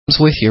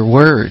with your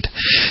word.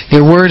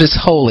 Your word is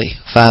holy,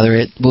 Father.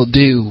 It will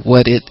do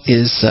what it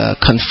is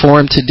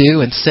conformed to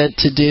do and sent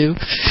to do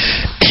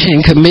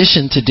and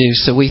commissioned to do.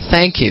 So we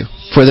thank you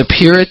for the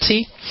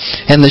purity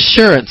and the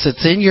assurance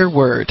that's in your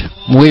word.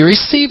 We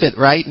receive it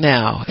right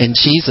now in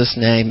Jesus'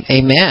 name.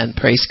 Amen.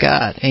 Praise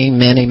God.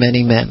 Amen, amen,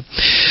 amen.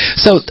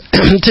 So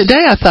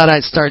today I thought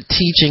I'd start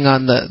teaching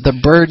on the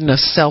burden of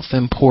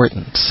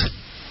self-importance.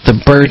 The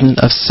burden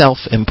of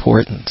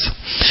self-importance.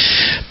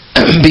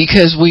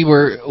 Because we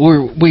were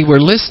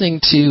listening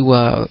to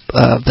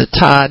the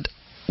Todd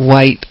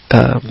White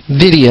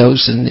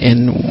videos and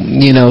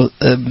you know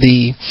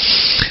the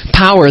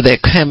power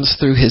that comes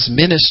through his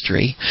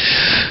ministry,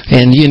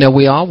 and you know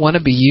we all want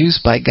to be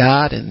used by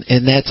God,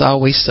 and that's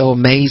always so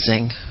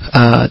amazing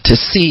to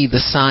see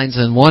the signs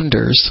and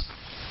wonders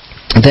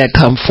that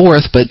come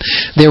forth. But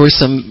there were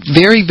some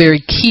very,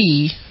 very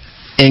key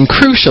and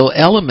crucial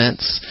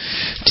elements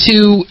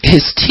to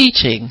his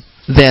teaching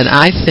that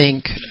I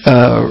think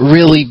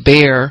really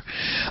bear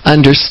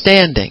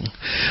understanding.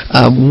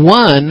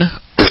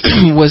 One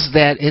was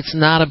that it's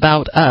not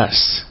about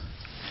us,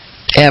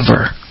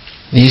 ever.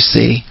 You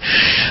see,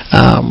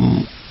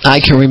 I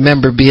can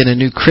remember being a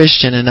new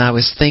Christian and I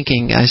was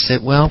thinking, I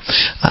said, well,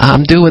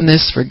 I'm doing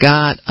this for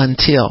God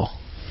until.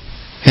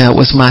 It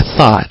was my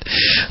thought,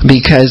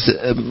 because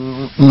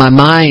my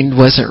mind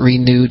wasn't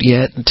renewed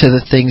yet to the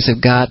things of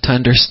God to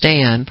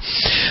understand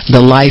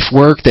the life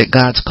work that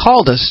God's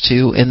called us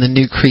to, and the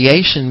new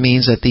creation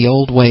means that the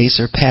old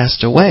ways are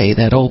passed away.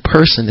 That old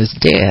person is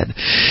dead,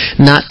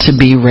 not to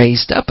be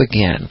raised up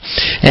again.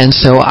 And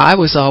so I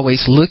was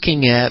always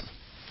looking at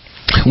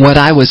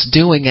what I was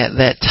doing at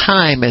that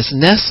time as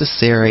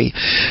necessary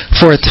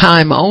for a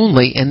time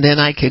only, and then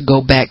I could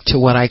go back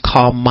to what I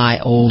call my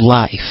old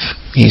life,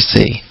 you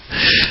see.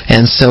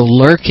 And so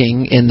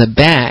lurking in the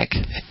back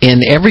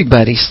in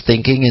everybody's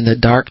thinking, in the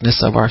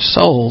darkness of our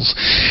souls,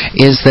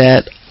 is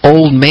that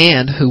old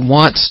man who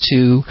wants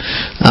to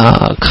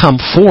come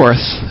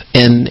forth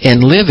and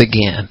live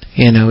again.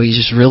 You know, he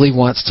just really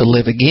wants to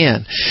live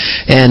again.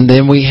 And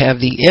then we have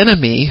the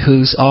enemy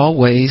who's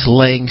always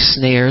laying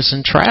snares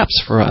and traps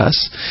for us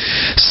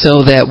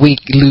so that we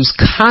lose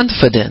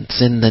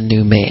confidence in the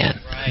new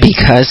man.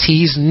 Because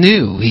he's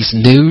new. He's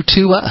new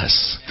to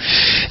us.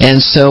 And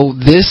so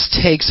this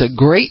takes a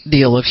great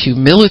deal of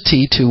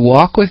humility to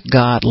walk with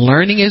God,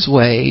 learning his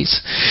ways,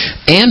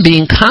 and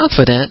being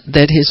confident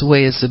that his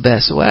way is the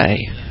best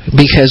way.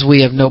 Because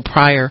we have no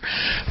prior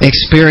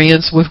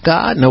experience with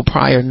God, no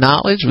prior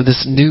knowledge.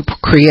 This new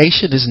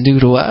creation is new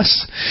to us.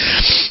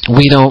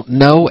 We don't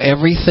know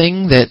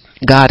everything that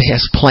God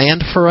has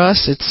planned for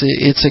us.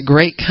 It's a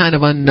great kind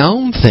of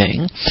unknown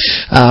thing.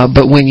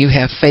 But when you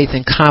have faith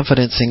and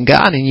confidence in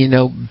God, and you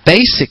know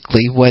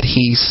basically what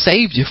He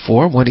saved you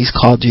for, what He's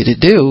called you to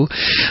do,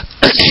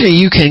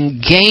 you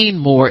can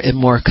gain more and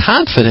more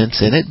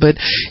confidence in it.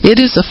 But it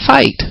is a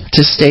fight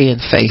to stay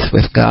in faith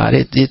with God.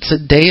 It's a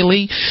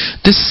daily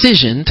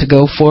decision to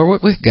go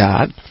forward with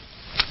God,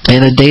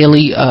 and a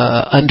daily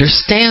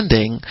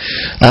understanding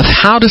of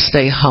how to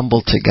stay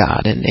humble to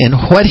God, and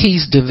what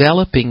He's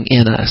developing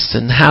in us,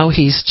 and how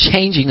He's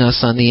changing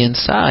us on the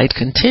inside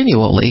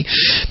continually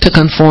to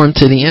conform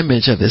to the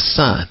image of His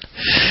Son.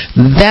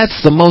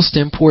 That's the most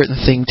important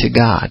thing to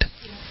God,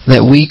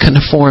 that we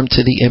conform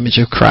to the image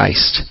of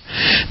Christ,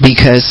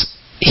 because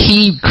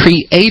He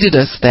created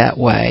us that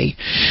way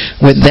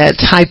with that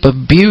type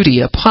of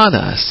beauty upon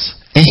us,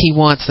 and He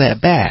wants that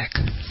back.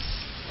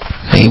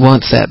 He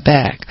wants that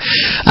back.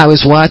 I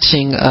was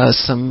watching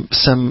some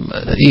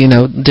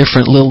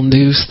different little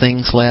news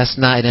things last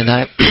night, and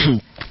I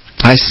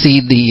I see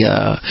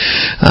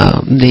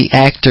the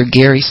actor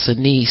Gary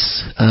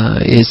Sinise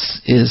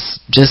is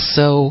just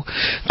so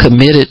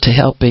committed to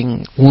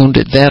helping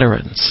wounded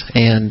veterans,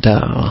 and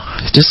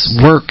just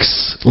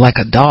works like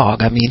a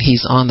dog. I mean,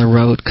 he's on the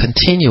road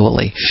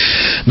continually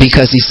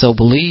because he so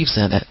believes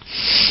in it,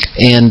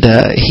 and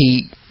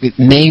he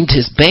named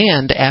his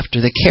band after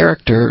the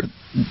character.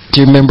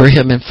 Do you remember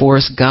him in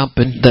Forrest Gump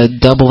and the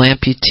double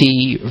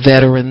amputee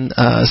veteran,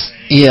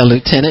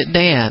 Lieutenant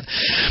Dan?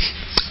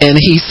 And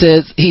he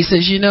says,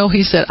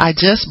 I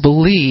just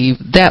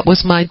believe that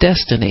was my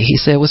destiny. He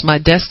said it was my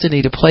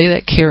destiny to play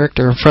that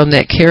character, and from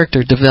that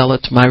character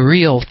developed my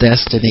real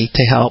destiny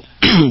to help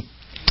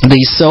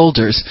these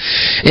soldiers.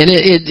 And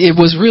it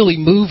was really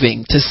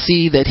moving to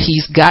see that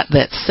he's got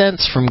that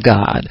sense from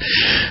God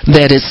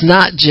that it's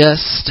not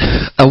just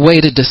a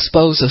way to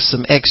dispose of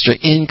some extra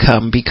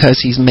income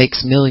because he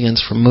makes millions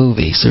from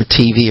movies or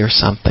TV or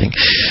something,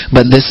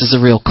 but this is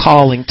a real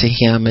calling to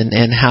him,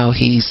 and how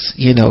he's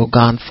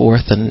gone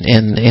forth and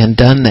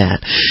done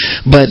that.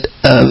 But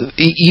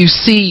you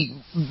see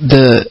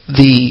the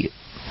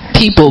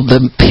people,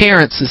 the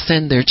parents, that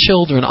send their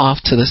children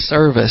off to the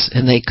service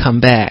and they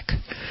come back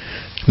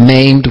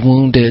maimed,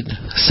 wounded,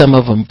 some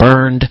of them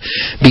burned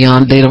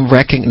beyond, they don't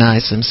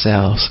recognize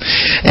themselves.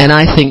 And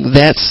I think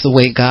that's the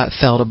way God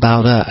felt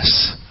about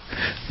us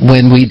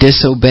when we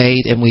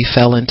disobeyed and we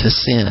fell into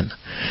sin,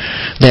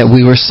 that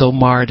we were so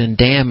marred and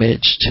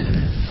damaged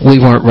we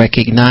weren't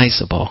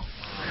recognizable.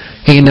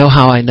 And you know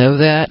how I know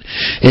that?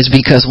 Is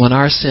because when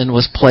our sin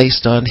was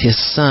placed on His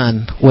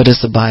Son, what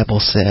does the Bible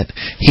said?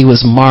 He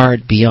was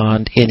marred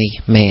beyond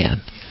any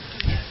man.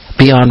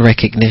 Beyond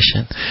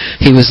recognition.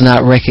 He was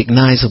not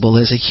recognizable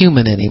as a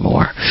human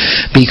anymore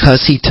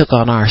because He took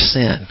on our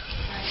sin.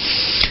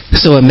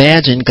 So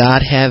imagine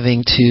God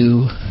having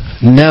to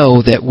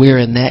know that we're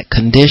in that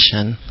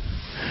condition.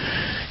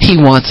 He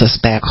wants us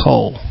back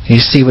whole. You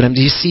see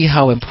do you see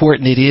how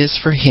important it is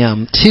for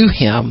Him,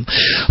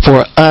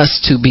 for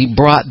us to be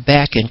brought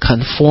back and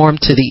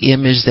conformed to the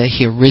image that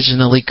He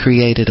originally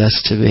created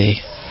us to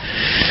be?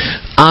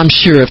 I'm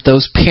sure if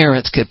those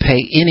parents could pay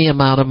any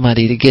amount of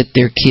money to get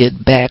their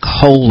kid back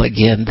whole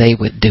again, they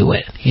would do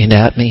it. You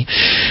know what I mean?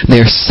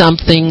 There's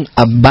something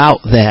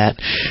about that,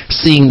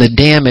 seeing the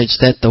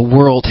damage that the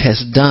world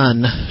has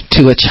done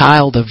to a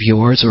child of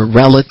yours or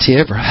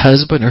relative or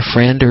husband or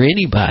friend or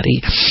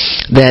anybody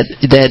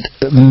that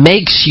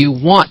makes you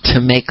want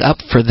to make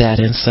up for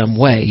that in some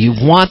way. You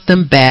want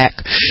them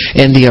back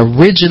in the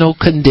original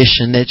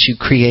condition that you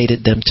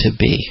created them to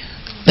be.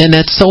 And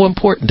that's so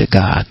important to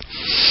God.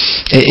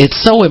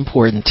 It's so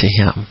important to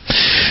Him.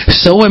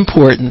 So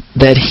important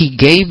that He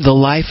gave the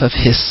life of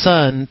His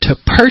Son to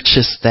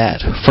purchase that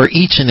for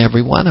each and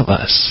every one of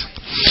us.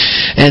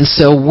 And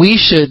so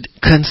we should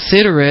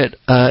consider it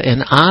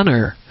an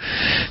honor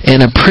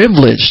and a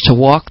privilege to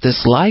walk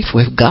this life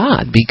with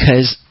God,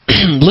 because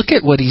look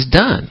at what He's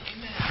done.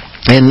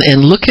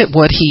 And look at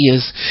what He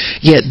is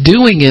yet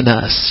doing in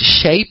us,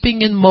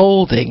 shaping and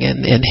molding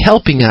and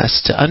helping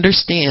us to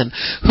understand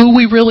who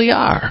we really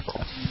are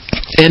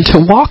and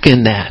to walk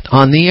in that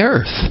on the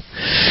earth.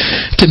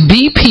 To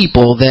be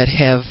people that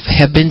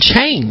have been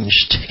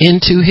changed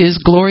into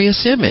His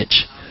glorious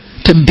image.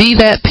 To be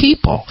that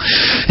people.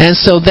 And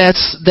so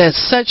that's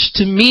such,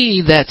 to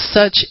me, that's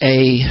such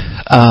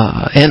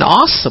an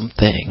awesome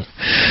thing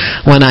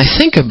when I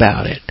think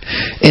about it,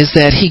 is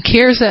that He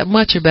cares that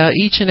much about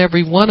each and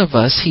every one of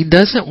us. He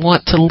doesn't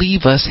want to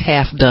leave us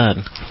half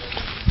done.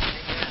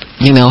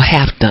 You know,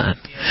 half done.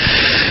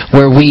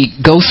 Where we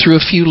go through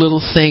a few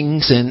little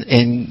things and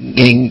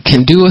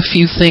can do a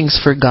few things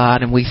for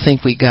God and we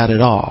think we got it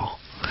all.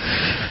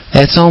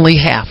 That's only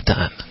half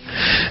done.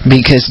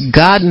 Because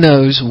God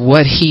knows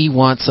what He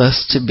wants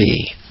us to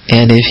be.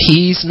 And if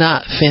He's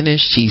not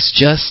finished, He's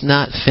just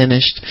not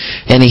finished.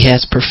 And He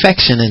has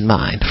perfection in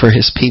mind for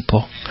His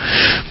people.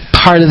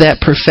 Part of that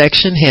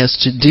perfection has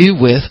to do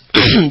with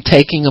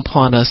taking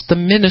upon us the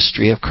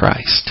ministry of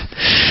Christ.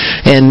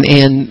 And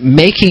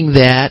making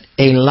that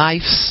a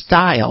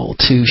lifestyle,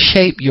 to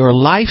shape your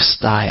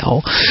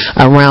lifestyle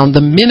around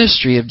the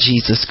ministry of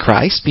Jesus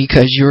Christ,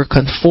 because you're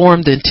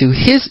conformed into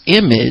His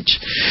image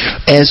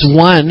as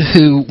one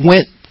who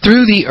went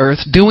through the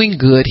earth doing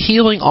good,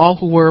 healing all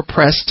who were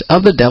oppressed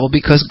of the devil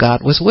because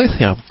God was with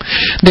Him.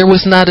 There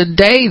was not a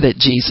day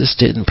that Jesus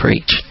didn't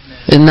preach.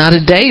 And not a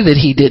day that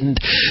He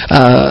didn't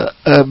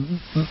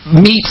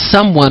meet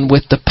someone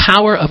with the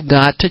power of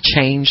God to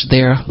change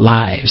their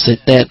lives.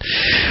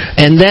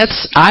 And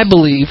that's, I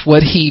believe,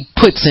 what He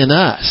puts in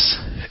us,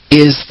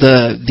 is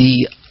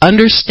the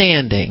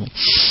understanding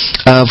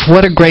of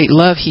what a great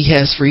love He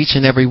has for each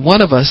and every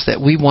one of us,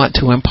 that we want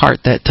to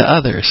impart that to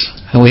others.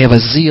 And we have a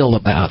zeal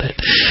about it.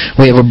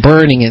 We have a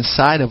burning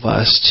inside of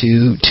us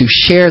to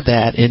share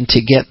that and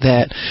to get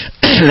that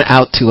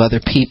out to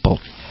other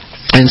people.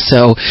 And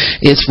so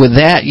it's with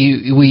that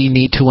we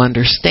need to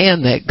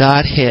understand that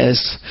God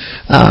has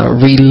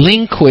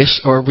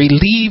relinquished or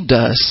relieved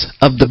us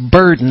of the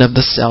burden of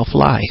the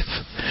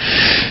self-life.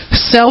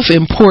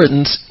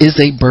 Self-importance is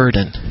a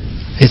burden.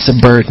 It's a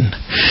burden.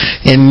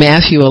 In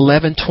Matthew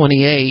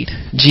 11:28,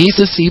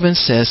 Jesus even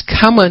says,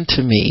 "Come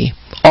unto me,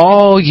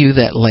 all you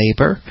that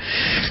labor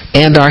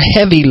and are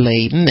heavy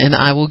laden, and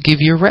I will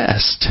give you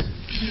rest."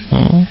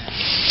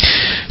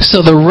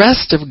 So the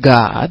rest of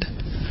God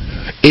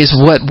is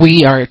what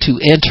we are to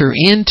enter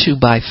into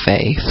by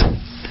faith,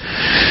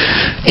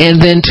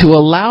 and then to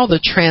allow the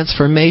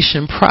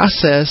transformation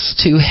process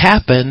to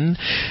happen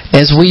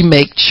as we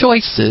make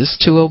choices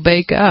to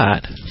obey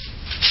God.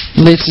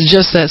 It's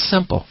just that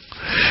simple.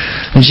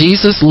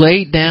 Jesus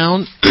laid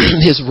down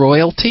His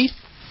royalty.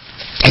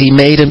 He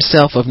made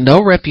Himself of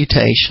no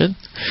reputation,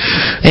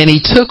 and He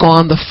took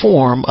on the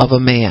form of a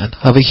man,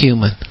 of a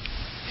human.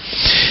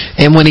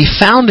 And when He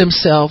found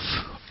Himself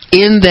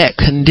in that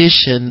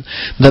condition,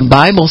 the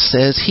Bible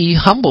says He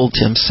humbled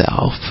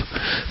Himself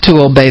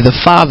to obey the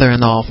Father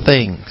in all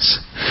things.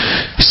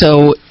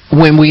 So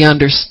when we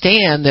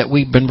understand that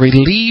we've been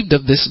relieved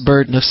of this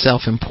burden of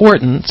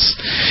self-importance,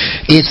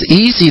 it's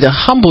easy to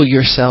humble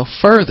yourself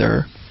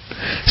further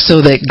so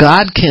that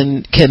God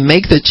can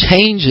make the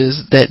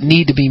changes that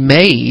need to be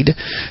made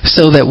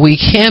so that we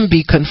can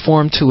be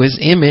conformed to His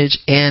image,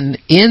 and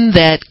in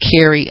that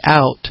carry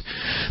out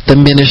the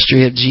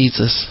ministry of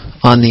Jesus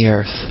on the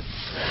earth.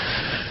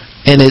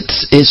 And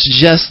it's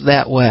just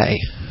that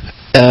way.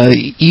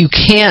 You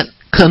can't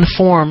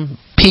conform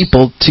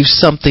people to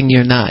something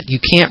you're not. You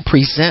can't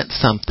present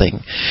something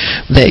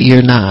that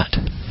you're not.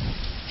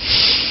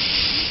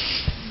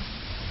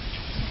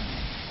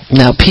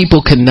 Now,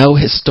 people can know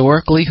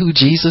historically who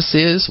Jesus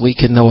is. We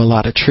can know a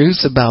lot of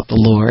truths about the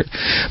Lord.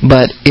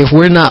 But if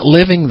we're not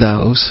living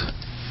those,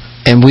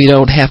 and we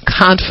don't have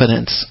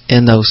confidence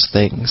in those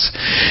things,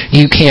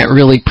 you can't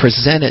really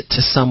present it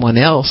to someone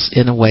else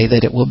in a way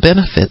that it will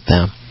benefit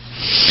them.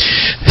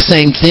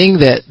 Same thing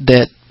that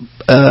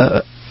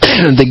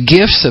the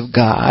gifts of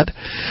God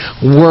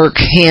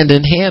work hand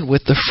in hand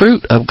with the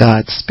fruit of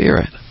God's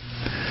Spirit.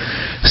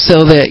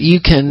 So that you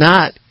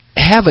cannot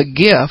have a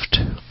gift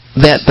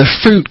that the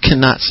fruit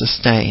cannot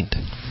sustain.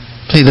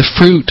 See, the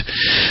fruit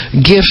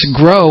gifts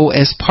grow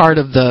as part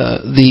of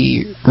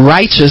the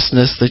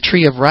righteousness, the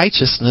tree of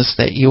righteousness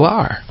that you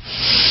are.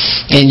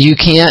 And you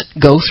can't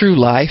go through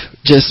life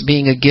just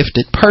being a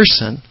gifted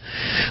person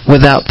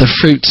without the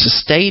fruit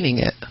sustaining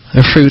it.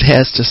 The fruit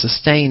has to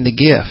sustain the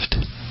gift.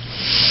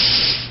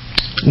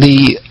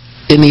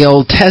 In the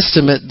Old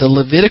Testament, the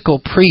Levitical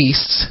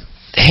priests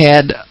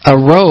had a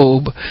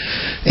robe,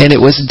 and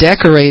it was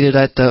decorated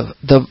at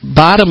the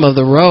bottom of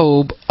the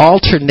robe,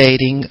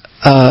 alternating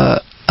a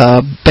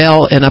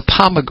bell and a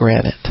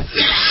pomegranate.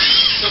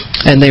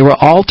 And they were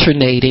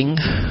alternating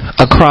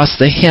across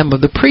the hem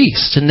of the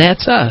priest, and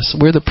that's us.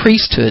 We're the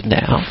priesthood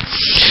now.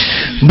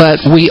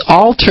 But we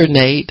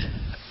alternate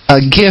a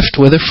gift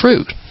with a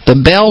fruit. The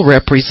bell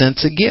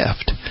represents a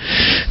gift,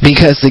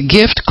 because the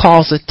gift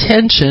calls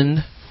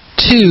attention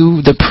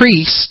to the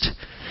priest,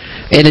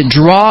 and it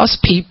draws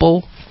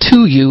people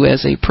to you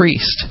as a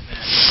priest.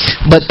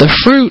 But the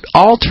fruit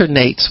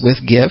alternates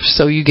with gifts,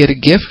 so you get a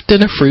gift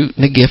and a fruit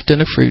and a gift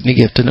and a fruit and a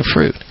gift and a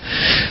fruit.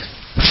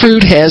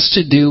 Fruit has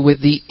to do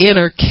with the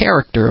inner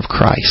character of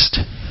Christ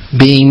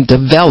being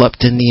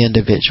developed in the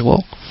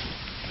individual.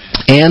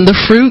 And the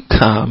fruit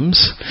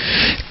comes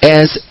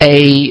as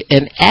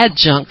an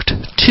adjunct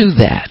to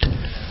that.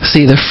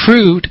 See, the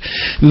fruit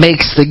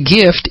makes the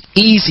gift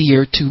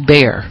easier to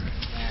bear.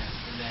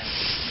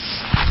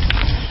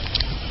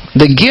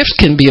 The gift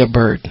can be a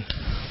burden.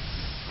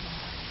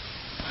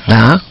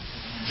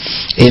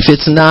 If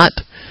it's not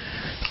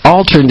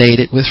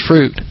alternated with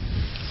fruit.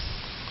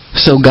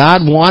 So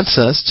God wants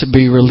us to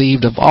be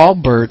relieved of all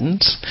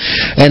burdens,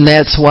 and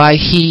that's why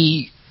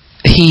He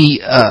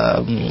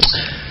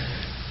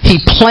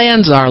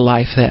plans our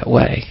life that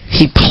way.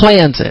 He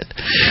plans it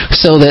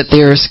so that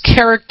there's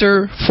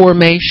character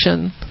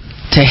formation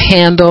to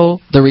handle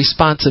the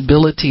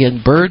responsibility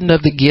and burden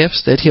of the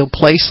gifts that He'll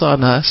place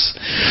on us.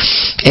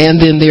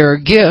 And then there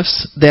are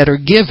gifts that are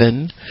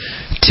given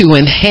to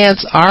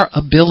enhance our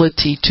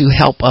ability to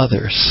help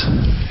others.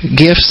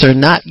 Gifts are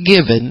not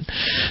given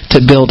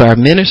to build our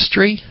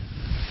ministry,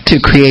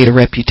 to create a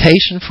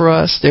reputation for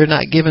us. They're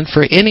not given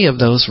for any of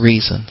those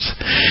reasons.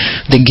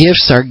 The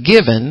gifts are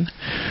given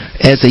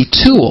as a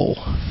tool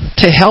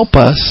to help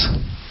us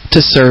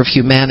to serve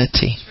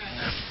humanity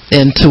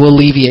and to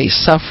alleviate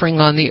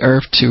suffering on the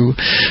earth, to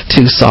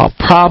solve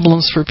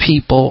problems for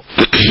people,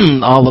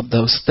 all of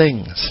those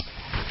things.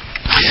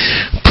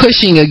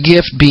 Pushing a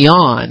gift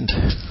beyond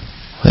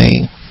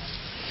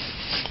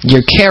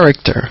your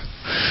character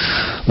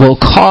will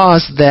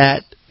cause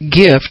that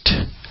gift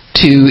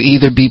to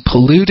either be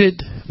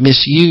polluted,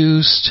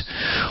 misused,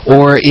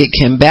 or it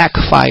can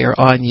backfire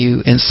on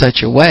you in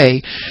such a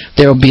way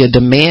there will be a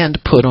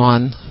demand put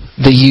on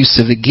the use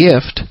of the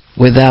gift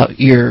without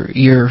your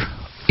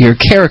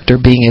character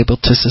being able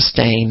to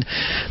sustain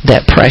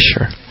that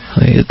pressure.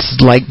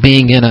 It's like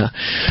being in a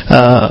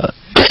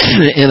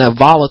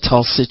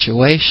volatile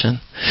situation,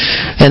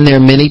 and there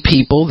are many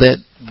people that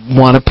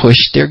want to push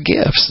their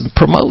gifts and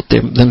promote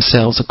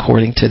themselves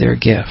according to their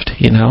gift,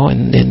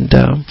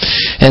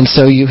 and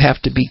so you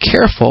have to be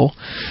careful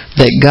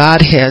that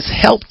God has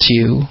helped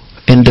you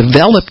and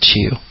developed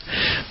you.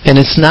 And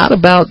it's not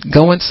about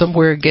going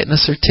somewhere, getting a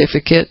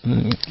certificate,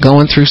 and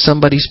going through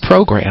somebody's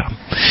program.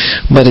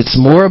 But it's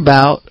more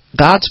about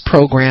God's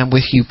program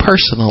with you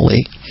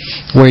personally,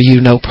 where you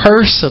know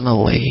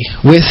personally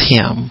with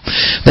Him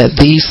that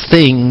these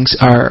things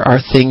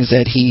are things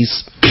that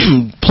He's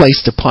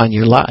placed upon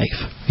your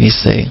life, you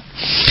see.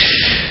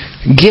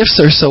 Gifts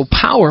are so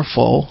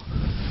powerful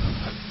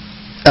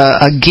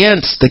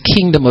against the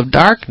kingdom of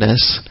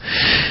darkness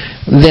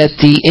that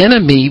the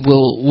enemy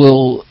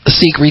will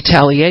seek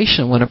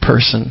retaliation when a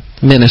person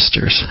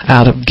ministers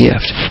out of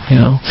gift.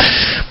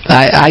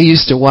 I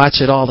used to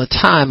watch it all the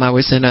time. I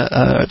was in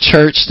a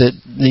church that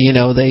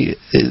they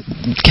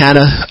kind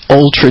of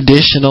old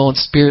traditional and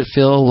spirit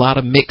filled, a lot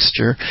of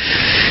mixture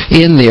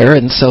in there,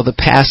 and so the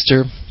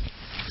pastor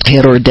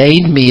had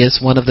ordained me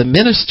as one of the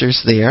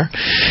ministers there,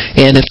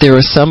 and if there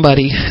was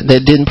somebody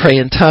that didn't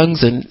pray in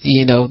tongues and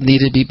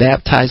needed to be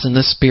baptized in the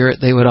Spirit,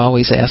 they would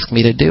always ask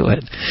me to do it,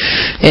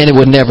 and it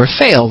would never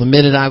fail. The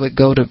minute I would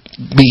go to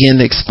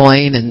begin to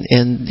explain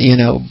and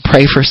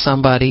pray for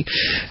somebody,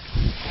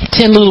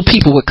 10 little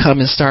people would come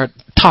and start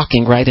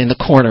talking right in the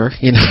corner.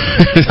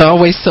 There's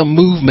always some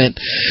movement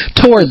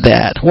toward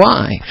that.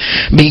 Why?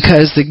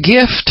 Because the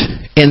gift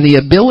and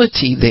the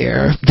ability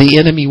there, the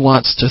enemy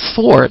wants to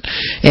thwart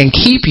and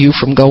keep you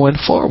from going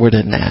forward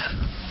in that.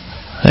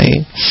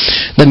 Right?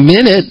 The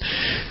minute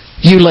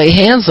you lay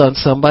hands on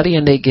somebody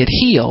and they get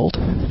healed,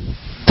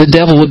 The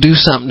devil will do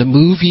something to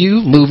move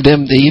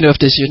them. If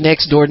there's your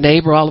next door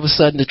neighbor, all of a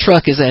sudden the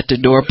truck is at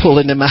the door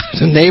pulling them out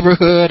of the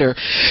neighborhood, or,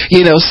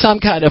 some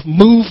kind of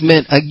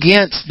movement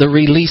against the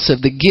release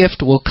of the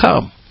gift will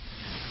come.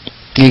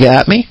 You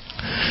got me?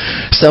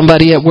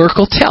 Somebody at work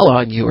will tell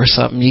on you or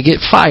something. You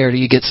get fired or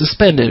you get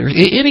suspended or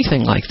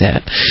anything like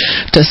that.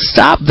 To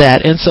stop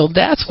that. And so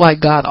that's why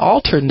God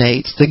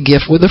alternates the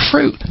gift with the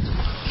fruit.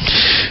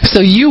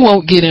 So you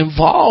won't get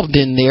involved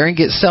in there and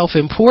get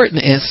self-important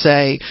and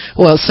say,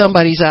 well,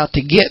 somebody's out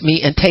to get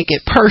me, and take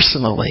it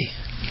personally.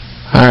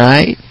 All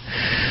right?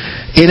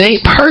 It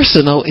ain't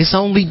personal. It's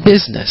only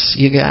business.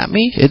 You got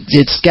me?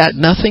 It's got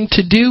nothing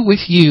to do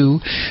with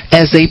you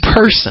as a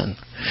person.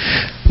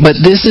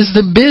 But this is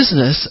the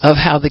business of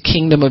how the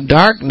kingdom of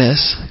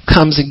darkness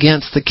comes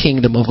against the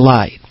kingdom of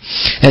light.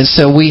 And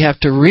so we have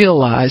to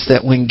realize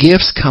that when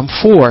gifts come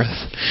forth,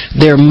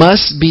 there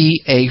must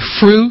be a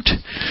fruit,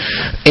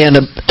 and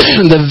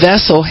the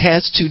vessel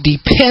has to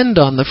depend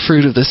on the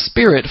fruit of the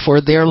Spirit for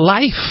their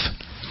life.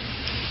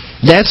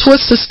 That's what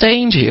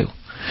sustains you,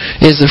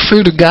 is the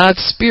fruit of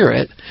God's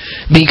Spirit.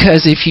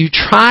 Because if you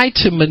try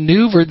to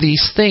maneuver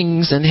these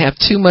things and have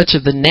too much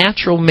of the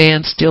natural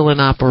man still in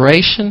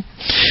operation,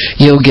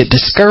 you'll get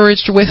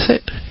discouraged with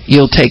it.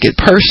 You'll take it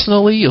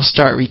personally. You'll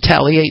start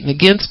retaliating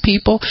against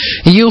people.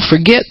 And you'll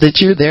forget that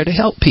you're there to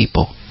help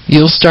people.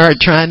 You'll start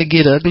trying to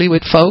get ugly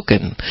with folk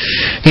and,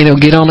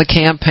 get on a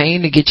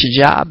campaign to get your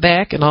job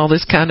back and all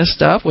this kind of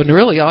stuff. When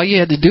really all you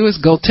had to do is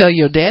go tell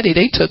your daddy,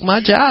 they took my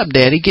job,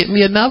 Daddy, get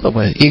me another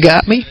one. You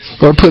got me?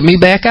 Or put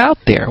me back out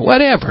there.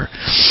 Whatever.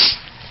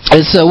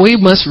 And so we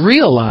must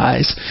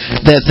realize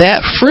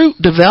that fruit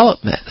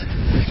development,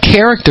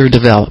 character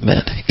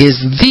development, is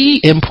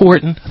the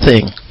important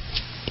thing.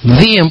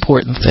 The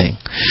important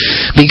thing.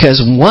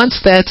 Because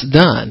once that's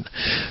done,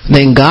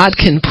 then God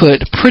can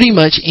put pretty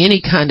much any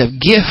kind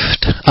of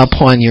gift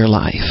upon your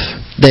life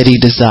that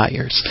He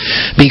desires.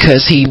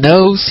 Because He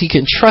knows He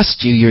can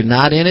trust you. You're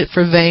not in it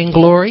for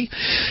vainglory.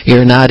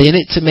 You're not in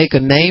it to make a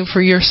name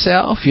for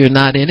yourself. You're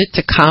not in it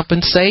to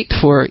compensate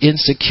for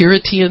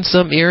insecurity in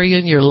some area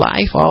in your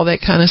life, all that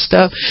kind of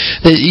stuff,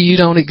 that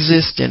you don't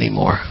exist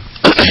anymore.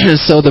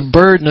 So the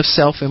burden of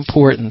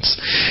self-importance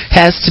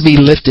has to be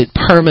lifted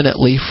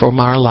permanently from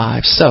our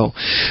lives. So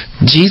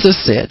Jesus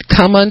said,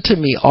 "Come unto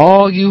me,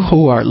 all you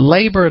who are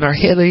labor and are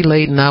heavy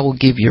laden, I will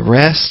give you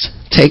rest.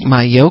 Take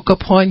my yoke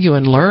upon you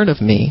and learn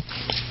of me,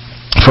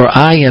 for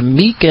I am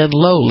meek and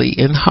lowly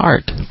in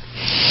heart."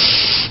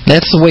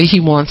 That's the way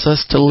He wants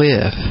us to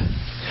live.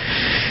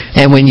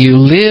 And when you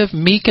live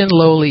meek and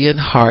lowly in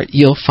heart,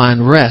 you'll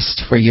find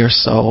rest for your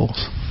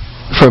souls.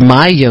 For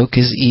my yoke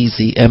is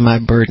easy and my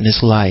burden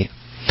is light.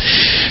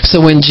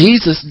 So when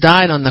Jesus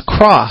died on the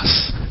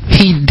cross,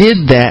 He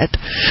did that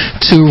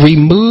to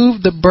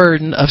remove the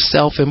burden of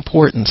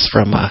self-importance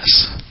from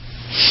us.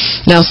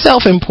 Now,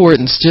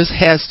 self-importance just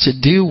has to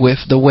do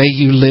with the way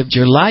you lived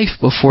your life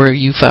before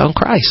you found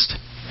Christ.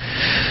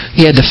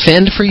 You had to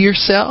fend for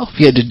yourself.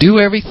 You had to do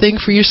everything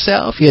for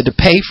yourself. You had to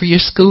pay for your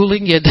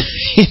schooling. You had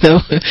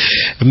to,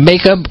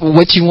 make up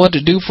what you want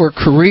to do for a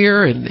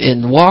career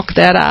and walk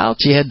that out.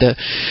 You had to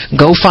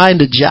go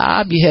find a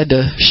job. You had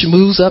to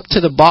schmooze up to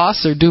the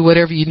boss or do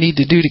whatever you need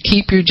to do to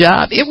keep your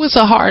job. It was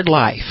a hard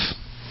life.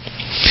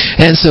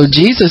 And so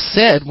Jesus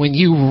said, when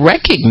you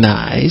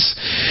recognize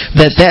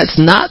that that's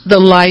not the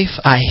life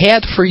I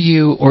had for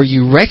you, or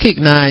you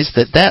recognize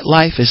that that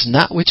life is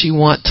not what you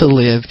want to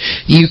live,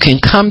 you can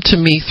come to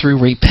me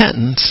through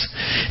repentance,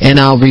 and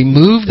I'll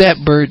remove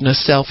that burden of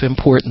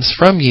self-importance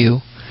from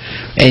you,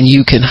 and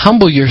you can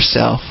humble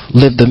yourself,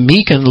 live the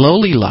meek and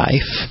lowly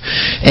life,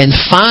 and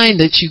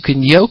find that you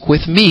can yoke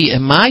with me,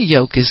 and my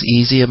yoke is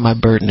easy and my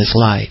burden is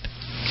light.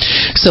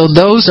 So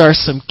those are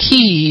some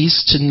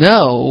keys to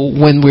know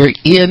when we're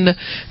in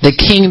the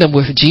kingdom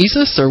with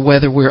Jesus, or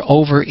whether we're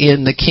over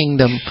in the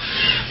kingdom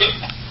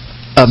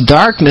of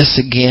darkness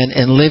again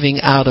and living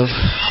out of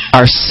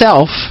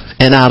ourself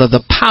and out of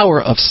the power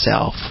of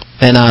self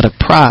and out of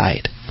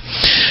pride.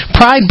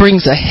 Pride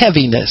brings a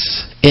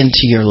heaviness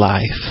into your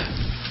life.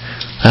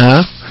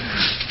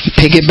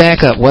 Pick it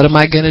back up. What am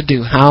I going to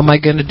do? How am I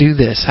going to do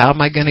this? How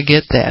am I going to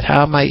get that?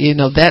 How am I,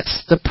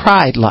 that's the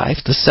pride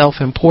life, the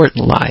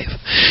self-important life.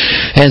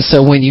 And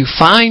so when you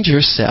find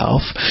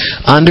yourself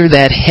under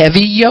that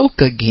heavy yoke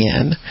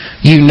again,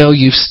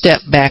 you've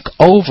stepped back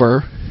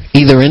over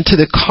either into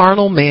the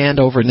carnal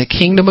man, over in the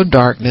kingdom of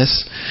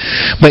darkness,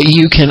 but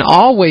you can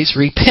always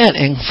repent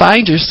and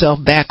find yourself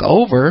back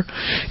over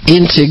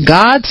into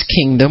God's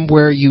kingdom,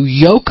 where you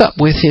yoke up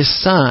with His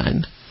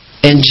Son.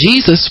 And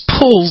Jesus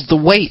pulls the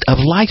weight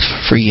of life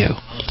for you.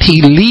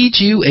 He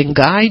leads you and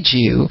guides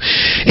you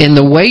in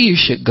the way you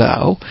should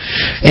go.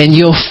 And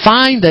you'll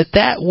find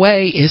that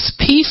way is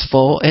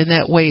peaceful and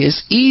that way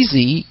is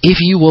easy if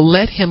you will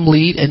let Him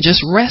lead and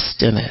just rest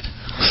in it.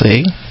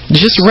 See?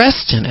 Just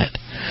rest in it.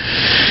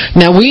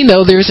 Now we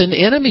know there's an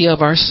enemy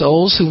of our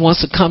souls who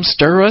wants to come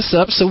stir us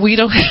up so we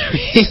don't have,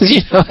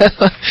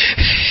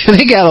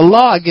 they got a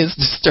law against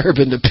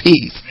disturbing the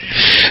peace.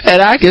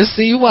 And I can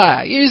see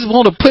why. You just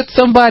want to put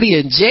somebody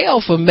in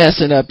jail for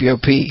messing up your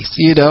peace.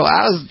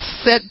 I was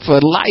set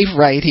for life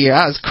right here.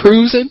 I was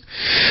cruising.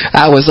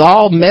 I was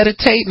all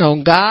meditating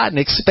on God and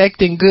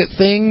expecting good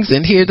things,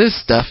 and here this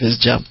stuff has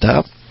jumped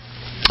up.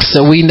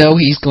 So we know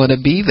He's going to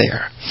be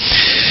there.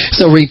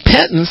 So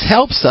repentance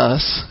helps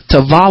us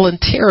to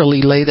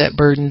voluntarily lay that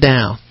burden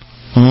down.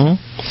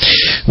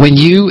 When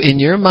you, in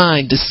your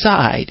mind,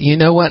 decide, you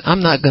know what,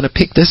 I'm not going to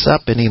pick this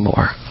up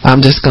anymore.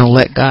 I'm just going to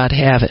let God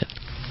have it.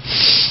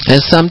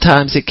 And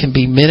sometimes it can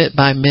be minute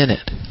by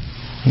minute.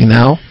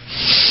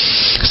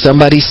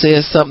 Somebody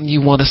says something,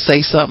 you want to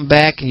say something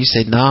back, and you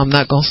say, no, I'm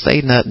not going to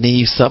say nothing.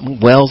 And something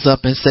wells up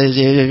and says,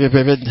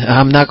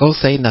 I'm not going to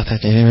say nothing.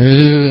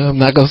 I'm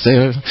not going to say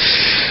it.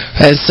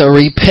 And so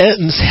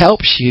repentance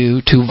helps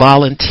you to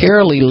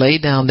voluntarily lay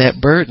down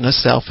that burden of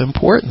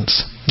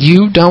self-importance.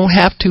 You don't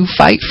have to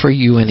fight for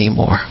you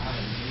anymore.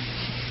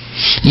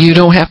 You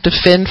don't have to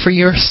fend for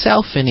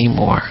yourself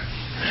anymore.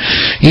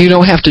 You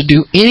don't have to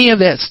do any of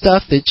that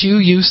stuff that you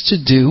used to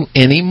do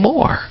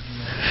anymore.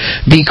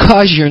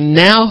 Because you're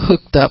now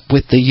hooked up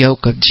with the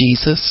yoke of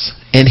Jesus,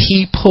 and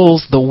He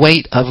pulls the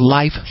weight of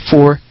life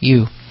for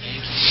you.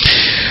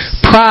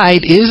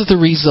 Pride is the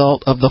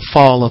result of the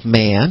fall of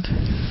man,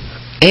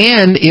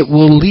 and it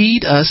will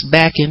lead us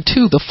back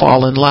into the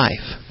fallen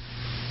life.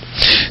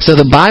 So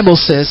the Bible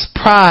says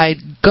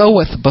pride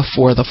goeth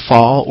before the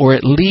fall, or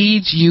it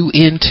leads you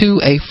into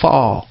a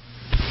fall.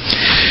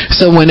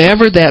 So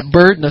whenever that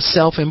burden of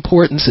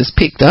self-importance is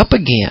picked up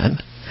again,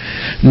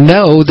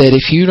 know that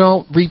if you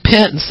don't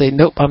repent and say,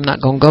 nope, I'm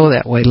not going to go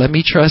that way. Let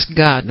me trust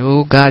God.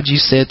 No, God, you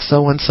said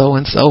so and so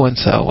and so and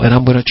so, and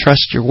I'm going to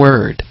trust your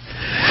word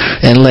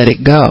and let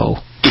it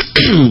go.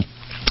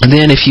 And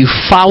then if you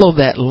follow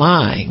that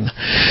line,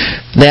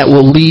 that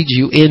will lead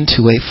you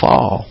into a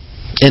fall.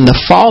 In the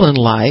fallen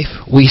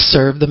life, we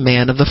serve the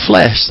man of the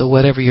flesh. So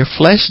whatever your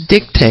flesh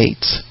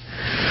dictates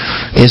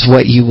is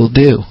what you will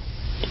do.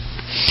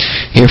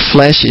 Your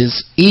flesh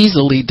is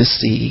easily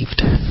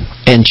deceived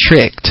and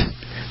tricked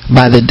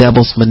by the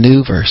devil's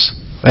maneuvers.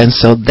 And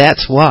so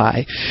that's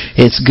why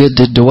it's good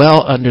to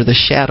dwell under the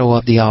shadow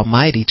of the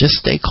Almighty. Just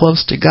stay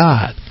close to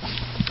God.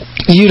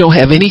 You don't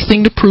have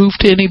anything to prove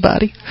to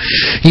anybody.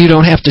 You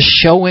don't have to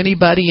show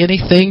anybody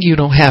anything. You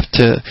don't have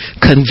to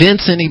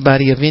convince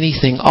anybody of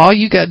anything. All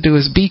you got to do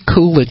is be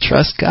cool and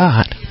trust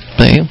God.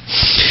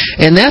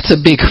 And that's a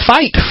big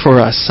fight for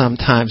us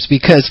sometimes,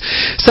 because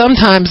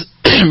sometimes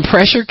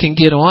pressure can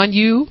get on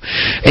you,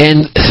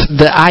 and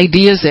the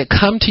ideas that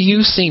come to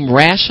you seem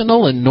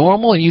rational and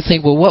normal, and you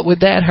think, well, what would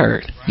that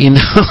hurt? And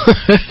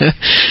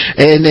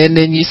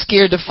then you're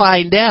scared to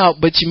find out,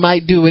 but you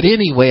might do it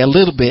anyway a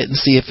little bit and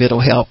see if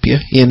it'll help you,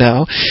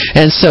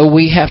 And so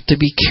we have to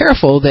be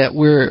careful that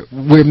we're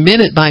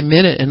minute by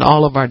minute in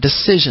all of our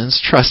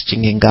decisions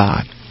trusting in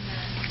God.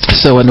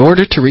 So in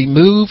order to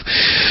remove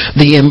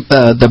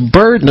the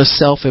burden of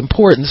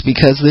self-importance,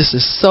 because this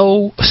is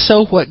so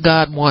what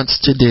God wants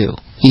to do.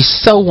 He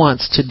so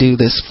wants to do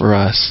this for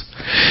us.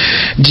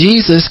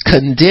 Jesus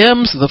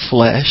condemns the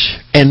flesh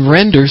and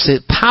renders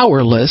it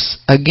powerless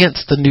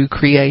against the new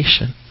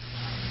creation.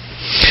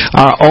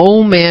 Our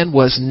old man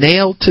was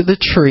nailed to the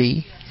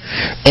tree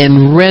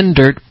and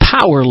rendered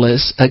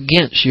powerless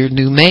against your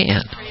new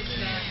man.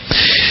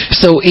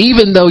 So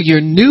even though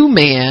your new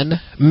man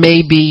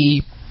may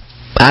be,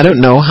 I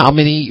don't know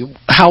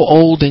how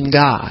old in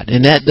God,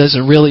 and that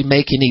doesn't really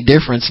make any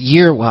difference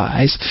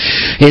year-wise.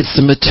 It's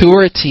the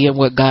maturity and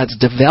what God's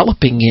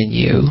developing in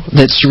you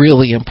that's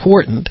really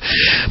important.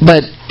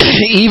 But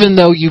even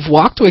though you've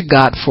walked with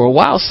God for a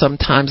while,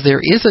 sometimes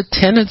there is a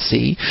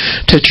tendency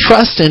to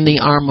trust in the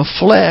arm of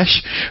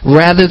flesh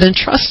rather than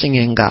trusting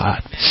in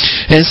God.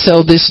 And so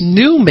this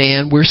new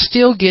man, we're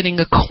still getting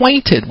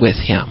acquainted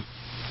with him.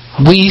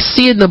 We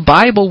see in the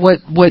Bible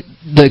what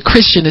the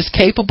Christian is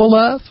capable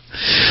of,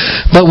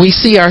 but we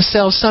see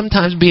ourselves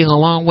sometimes being a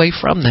long way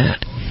from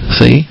that.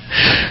 See?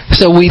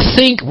 So we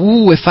think,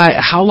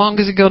 how long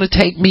is it going to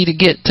take me to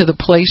get to the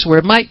place where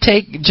it might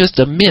take just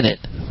a minute?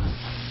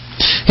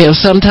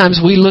 Sometimes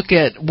we look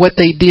at what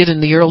they did in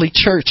the early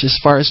church as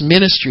far as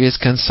ministry is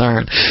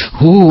concerned.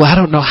 I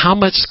don't know how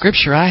much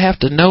scripture I have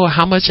to know,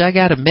 how much I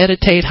got to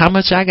meditate, how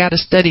much I got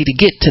to study to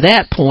get to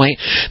that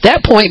point.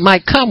 That point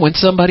might come when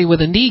somebody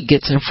with a need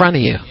gets in front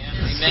of you.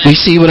 You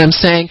see what I'm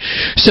saying?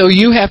 So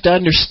you have to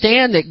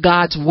understand that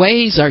God's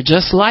ways are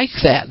just like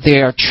that. They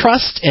are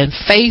trust and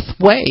faith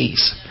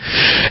ways.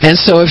 And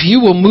so if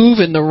you will move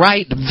in the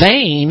right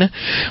vein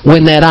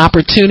when that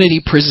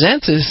opportunity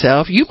presents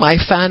itself, you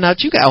might find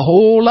out you got a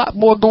whole lot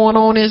more going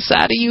on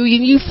inside of you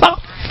than you thought.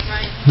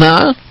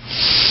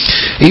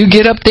 You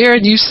get up there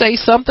and you say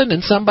something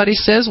and somebody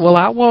says, well,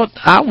 I want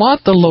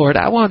the Lord.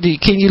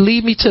 Can you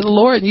lead me to the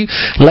Lord? And you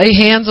lay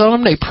hands on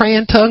them, they pray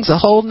in tongues the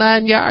whole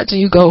 9 yards,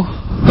 and you go,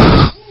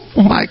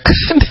 oh my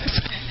goodness.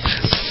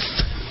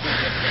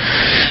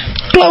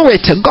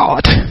 Glory to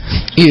God.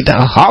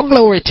 All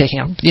glory to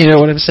Him. You know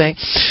what I'm saying?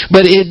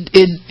 But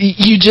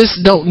you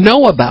just don't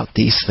know about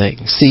these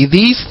things. See,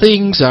 these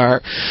things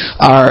are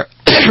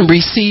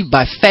received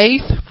by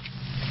faith,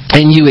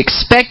 and you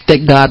expect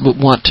that God would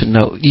want to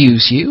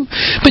use you,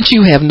 but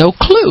you have no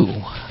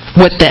clue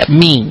what that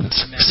means,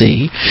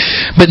 see?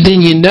 But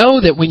then you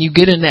know that when you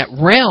get in that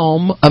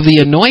realm of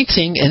the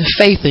anointing and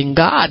faith in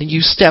God and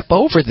you step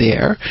over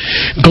there,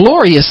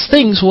 glorious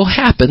things will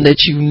happen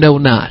that you know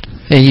not.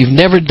 And you've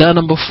never done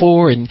them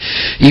before, and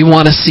you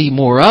want to see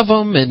more of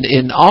them,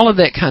 and all of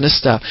that kind of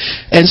stuff.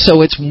 And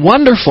so it's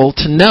wonderful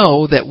to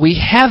know that we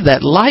have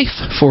that life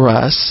for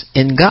us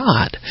in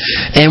God.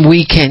 And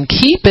we can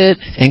keep it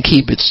and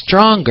keep it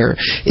stronger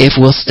if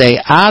we'll stay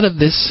out of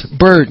this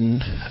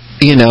burden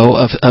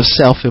of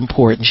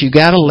self-importance. You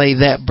got to lay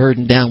that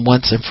burden down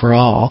once and for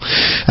all.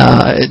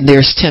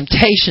 There's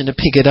temptation to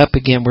pick it up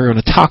again. We're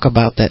going to talk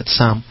about that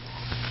some.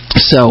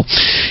 So,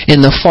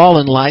 in the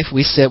fallen life,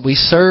 we said we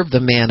serve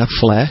the man of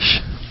flesh,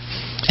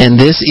 and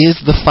this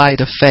is the fight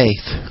of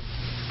faith.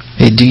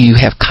 Do you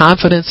have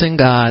confidence in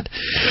God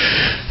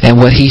and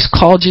what He's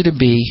called you to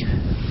be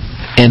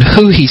and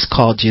who He's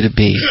called you to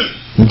be?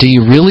 Do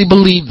you really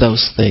believe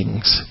those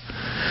things?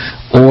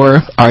 Or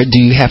do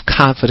you have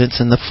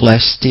confidence in the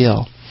flesh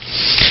still?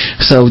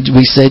 So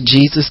we said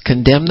Jesus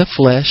condemned the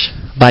flesh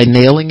by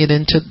nailing it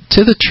into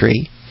the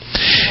tree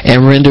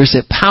and renders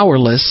it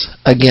powerless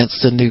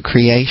against the new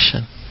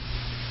creation.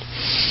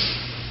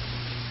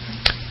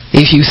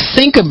 If you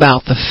think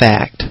about the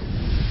fact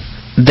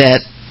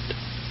that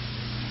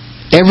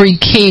every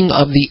king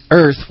of the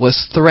earth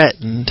was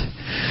threatened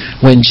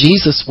when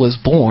Jesus was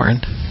born,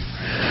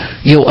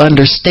 you'll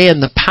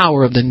understand the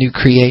power of the new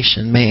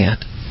creation man.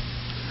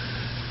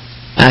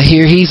 I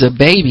hear he's a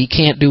baby,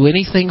 can't do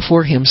anything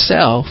for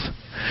himself,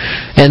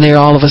 and there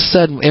all of a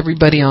sudden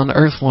everybody on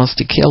earth wants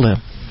to kill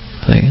him.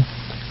 See?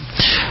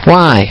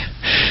 Why?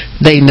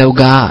 They know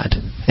God,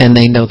 and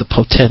they know the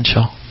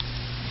potential.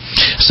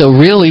 So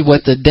really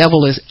what the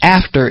devil is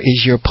after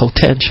is your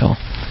potential.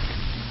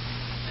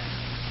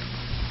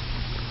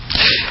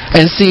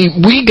 And see,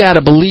 we got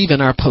to believe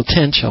in our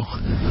potential.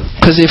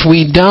 Because if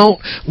we don't,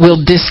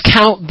 we'll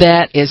discount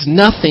that as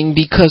nothing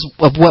because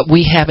of what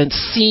we haven't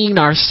seen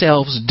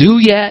ourselves do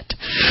yet.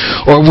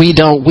 Or we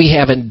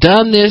haven't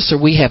done this, or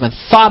we haven't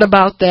thought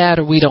about that,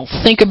 or we don't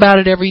think about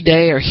it every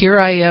day, or here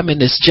I am in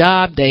this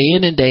job day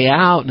in and day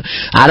out, and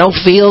I don't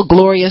feel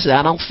glorious,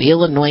 I don't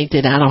feel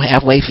anointed, I don't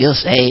halfway feel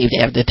saved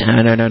half the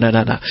time.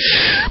 No.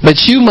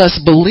 But you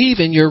must believe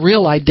in your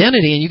real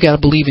identity, and you got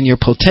to believe in your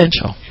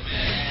potential.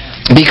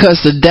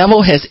 Because the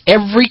devil has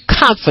every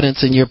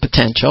confidence in your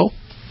potential.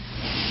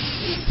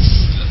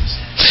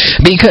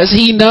 Because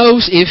he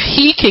knows if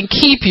he can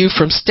keep you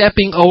from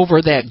stepping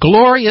over that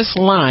glorious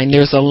line,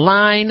 there's a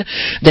line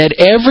that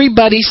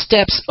everybody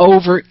steps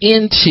over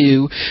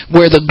into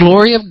where the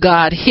glory of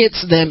God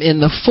hits them in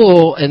the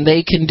full and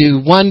they can do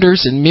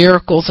wonders and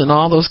miracles and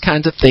all those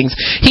kinds of things.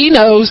 He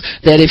knows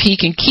that if he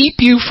can keep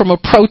you from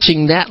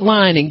approaching that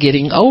line and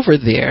getting over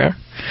there,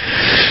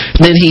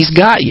 then he's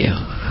got you.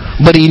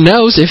 But he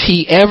knows if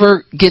he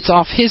ever gets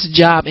off his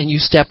job and you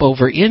step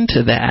over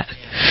into that,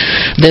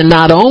 then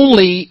not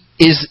only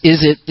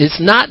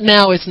it's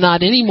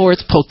not anymore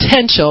its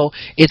potential,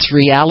 it's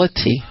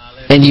reality.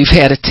 And you've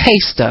had a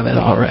taste of it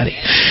already.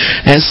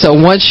 And so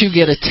once you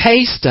get a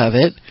taste of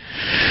it,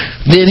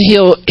 then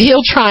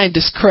he'll try and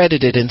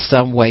discredit it in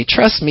some way.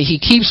 Trust me, he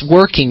keeps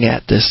working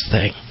at this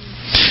thing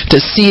to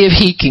see if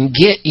he can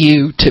get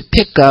you to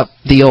pick up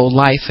the old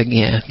life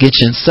again. Get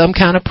you in some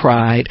kind of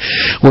pride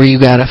where you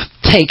got to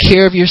take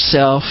care of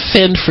yourself,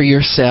 fend for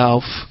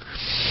yourself,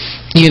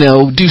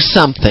 do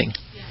something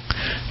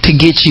to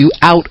get you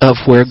out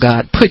of where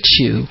God puts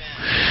you.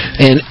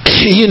 And,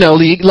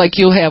 like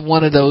you'll have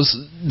one of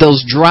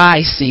those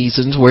dry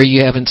seasons where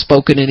you haven't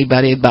spoken to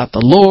anybody about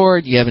the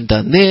Lord, you haven't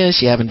done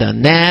this, you haven't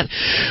done that.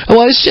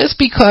 Well, it's just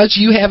because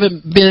you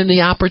haven't been in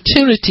the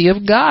opportunity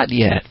of God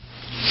yet.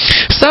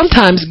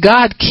 Sometimes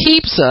God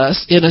keeps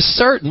us in a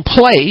certain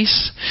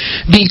place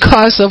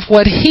because of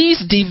what He's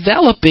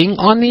developing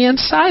on the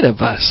inside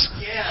of us.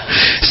 Yeah.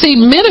 See,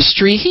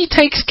 ministry He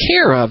takes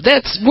care of.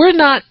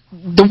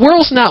 The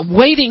world's not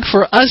waiting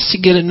for us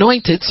to get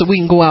anointed so we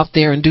can go out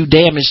there and do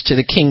damage to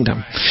the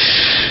kingdom.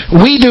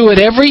 We do it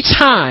every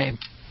time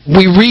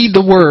we read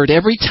the Word,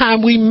 every time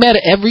we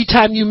every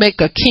time you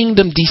make a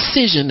kingdom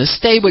decision to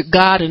stay with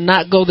God and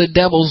not go the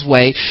devil's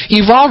way,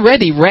 you've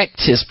already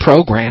wrecked His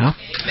program.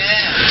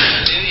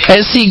 Amen.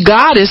 And see,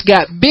 God has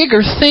got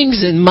bigger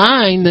things in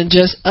mind than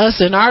just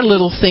us and our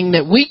little thing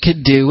that we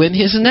could do in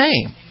His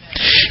name.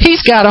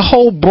 He's got a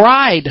whole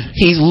bride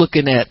He's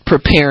looking at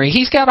preparing.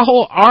 He's got a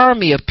whole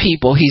army of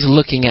people He's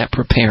looking at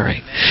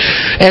preparing.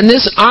 And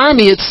this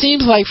army, it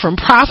seems like from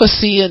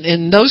prophecy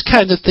and those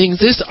kinds of things,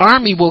 this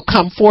army will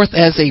come forth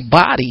as a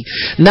body,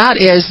 not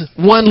as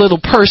one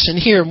little person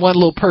here and one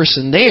little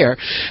person there.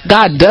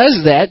 God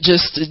does that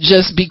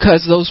just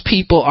because those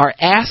people are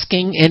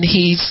asking and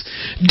He's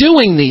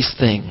doing these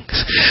things.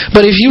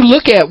 But if you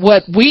look at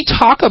what we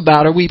talk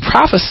about or we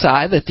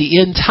prophesy that the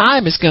end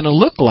time is going to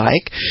look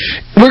like,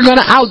 we're going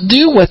to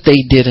outdo what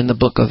they did in the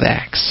book of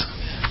Acts.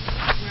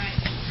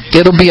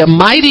 It'll be a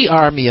mighty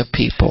army of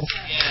people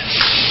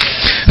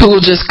who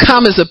will just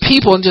come as a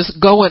people and just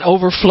go and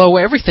overflow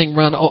everything,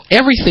 run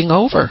everything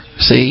over.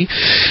 See,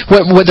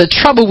 what the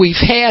trouble we've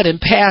had in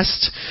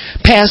past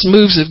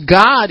moves of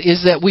God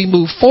is that we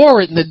move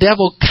forward and the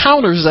devil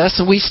counters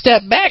us and we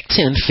step back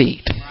 10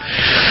 feet.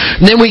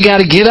 And then we got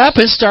to get up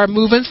and start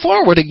moving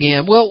forward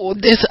again. Well,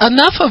 it's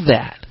enough of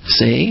that.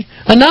 See,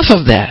 enough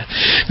of that.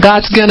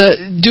 God's going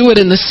to do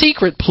it in the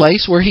secret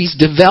place where He's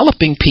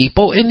developing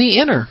people in the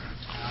inner.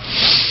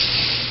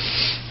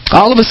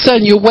 All of a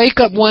sudden, you wake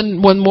up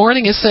one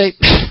morning and say,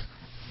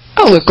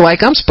 I look like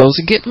I'm supposed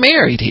to get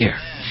married here.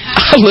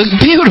 I look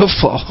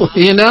beautiful,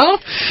 you know.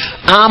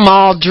 I'm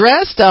all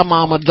dressed. I'm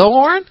all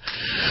adorned.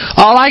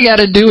 All I got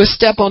to do is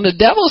step on the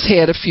devil's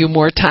head a few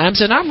more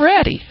times and I'm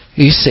ready,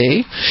 you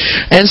see.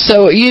 And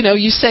so, you know,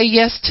 you say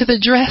yes to the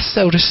dress,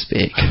 so to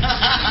speak.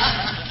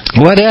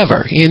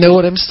 Whatever, you know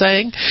what I'm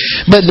saying?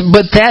 But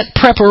that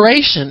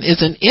preparation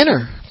is an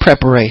inner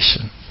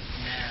preparation.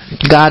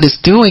 God is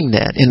doing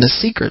that in the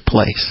secret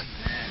place.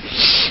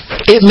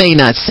 It may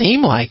not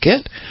seem like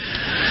it.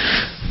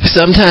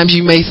 Sometimes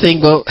you may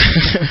think, well,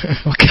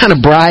 what kind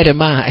of bride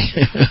am I?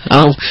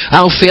 I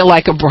don't feel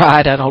like a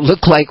bride. I don't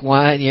look like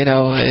one. You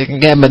know, I can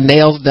get my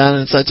nails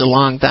done in such a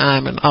long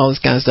time and all this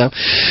kind of stuff.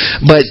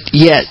 But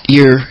yet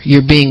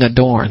you're being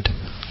adorned.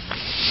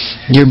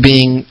 You're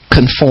being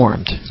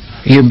conformed.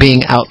 You're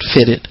being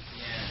outfitted.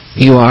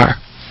 You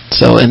are.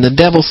 So, and the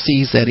devil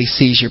sees that. He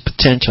sees your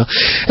potential.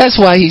 That's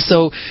why he's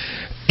so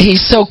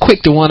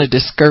quick to want to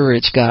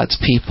discourage God's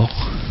people.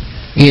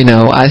 You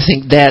know, I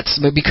think that's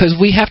because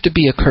we have to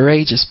be a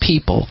courageous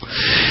people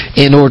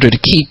in order to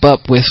keep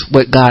up with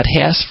what God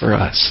has for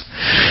us.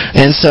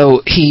 And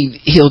so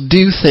he'll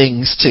do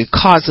things to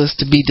cause us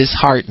to be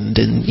disheartened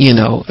and, you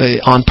know,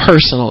 on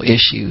personal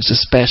issues,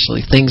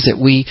 especially things that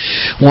we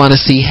want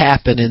to see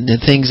happen and the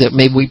things that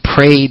maybe we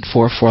prayed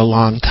for a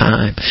long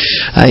time.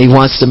 He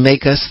wants to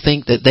make us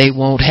think that they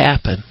won't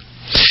happen.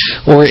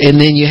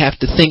 And then you have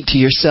to think to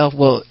yourself,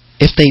 well,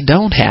 if they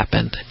don't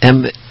happen,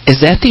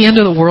 is that the end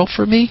of the world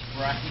for me?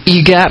 Right.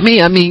 You got me?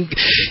 I mean,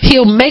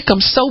 He'll make them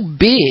so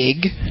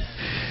big.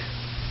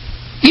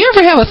 You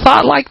ever have a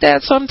thought like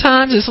that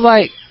sometimes? It's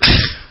like,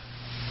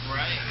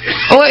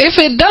 well, if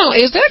it don't,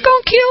 is that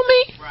going to kill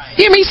me? Right.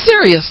 Hear me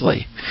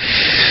seriously.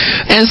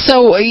 And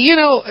so, you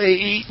know,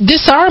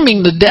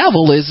 disarming the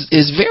devil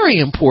is very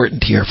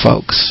important here,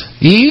 folks.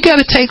 You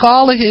got to take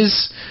all of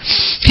his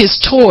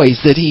toys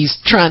that he's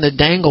trying to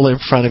dangle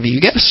in front of you.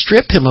 You got to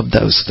strip him of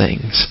those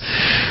things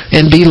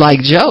and be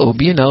like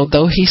Job. You know,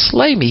 though he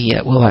slay me,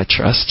 yet will I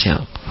trust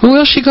him. Who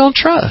else you gonna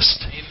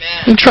trust?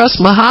 Amen. You trust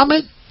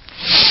Muhammad?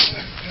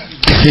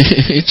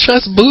 You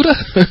trust Buddha?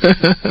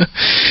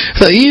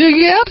 So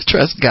you got to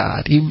trust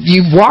God.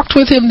 You've walked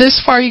with Him this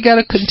far. You got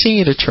to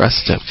continue to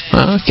trust Him.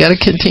 You got to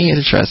continue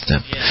to trust Him.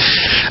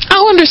 I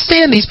don't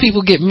understand these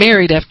people get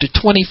married after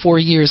 24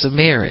 years of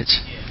marriage.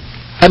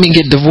 I mean,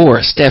 get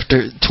divorced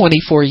after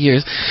 24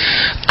 years.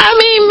 I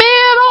mean,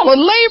 man, all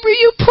the labor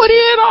you put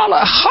in, all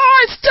the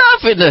hard stuff,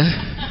 and the...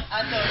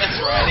 I know that's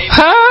right.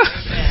 Huh?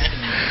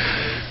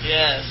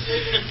 Yes.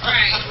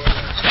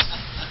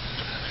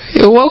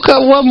 You woke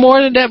up one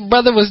morning, that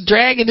brother was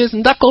dragging his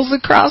knuckles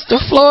across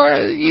the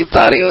floor. You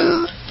thought he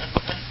was...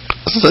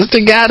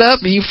 Sister got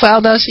up and you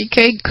found out she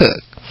can't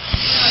cook.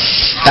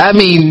 I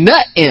mean,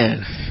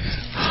 nothing.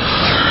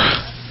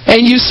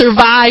 And you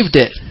survived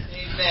it.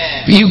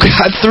 You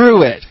got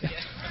through it.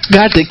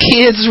 Got the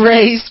kids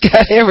raised,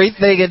 got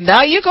everything, and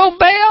now you gonna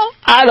bail?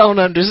 I don't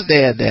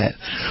understand that.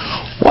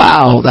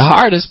 Wow, the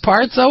hardest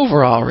part's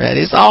over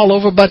already. It's all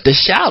over but the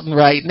shouting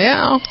right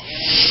now.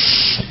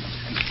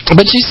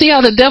 But you see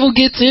how the devil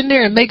gets in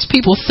there and makes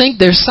people think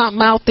there's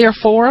something out there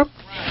for them?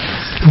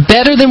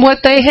 Better than what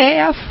they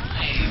have?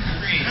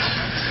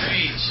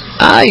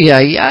 Ay,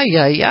 ay, ay,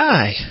 ay,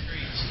 ay.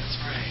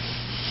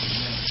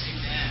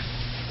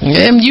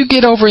 And you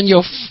get over in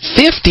your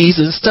 50s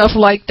and stuff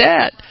like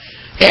that,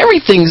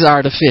 everything's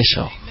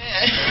artificial.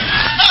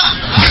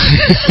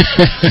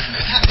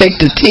 Take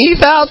the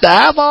teeth out, the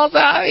eyeballs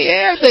out,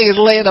 everything is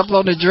laying up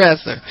on the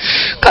dresser.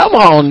 Come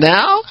on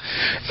now.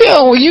 You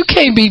know, you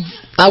can't be...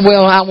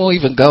 Well, I won't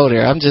even go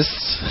there. I'm just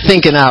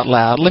thinking out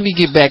loud. Let me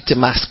get back to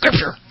my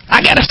scripture.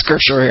 I got a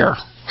scripture here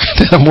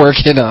that I'm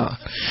working on.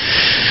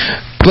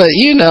 But,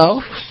 you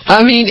know,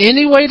 I mean,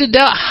 anyway, the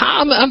devil...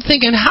 I'm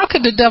thinking, how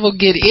could the devil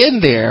get in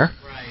there?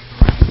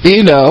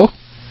 You know,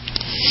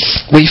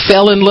 we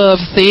fell in love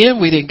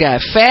thin, we done got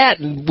fat,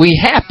 and we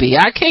happy.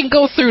 I can't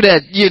go through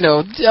that, you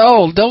know,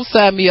 oh, don't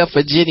sign me up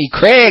for Jenny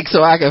Craig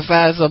so I can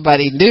find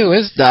somebody new.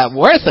 It's not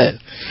worth it.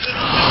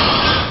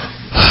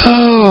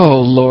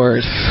 Oh,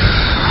 Lord.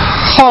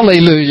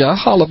 Hallelujah.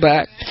 Holler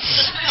back.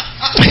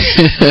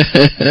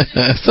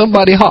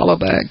 Somebody holler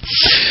back.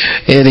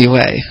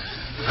 Anyway.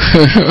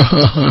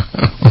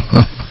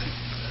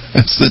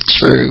 That's the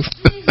truth.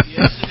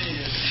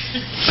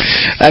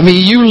 I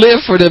mean, you live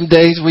for them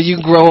days when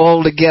you grow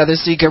old together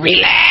so you can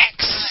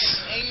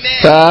relax.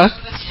 Huh?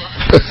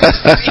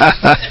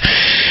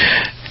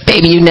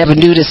 Baby, you never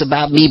knew this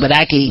about me, but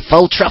I can eat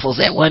 4 truffles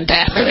at one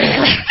time.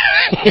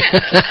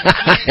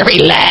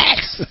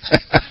 Relax.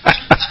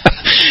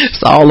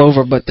 It's all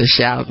over but the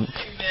shouting.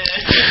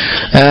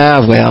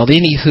 Well,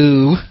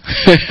 anywho.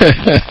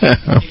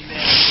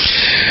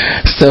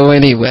 So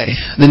anyway,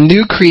 the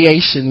new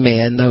creation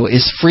man, though,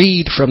 is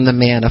freed from the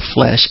man of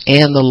flesh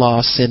and the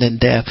law, sin, and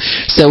death.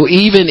 So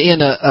even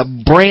in a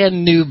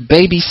brand new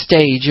baby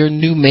stage, your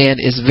new man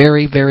is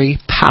very, very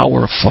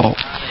powerful.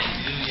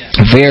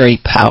 Very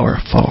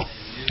powerful.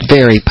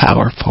 Very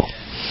powerful.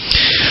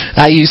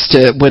 I used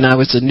to, when I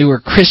was a newer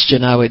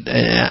Christian,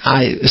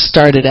 I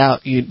started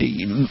out,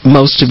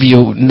 most of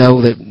you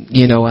know that,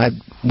 I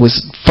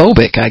was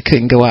phobic. I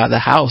couldn't go out of the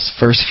house.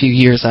 First few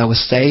years I was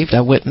saved,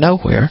 I went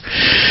nowhere.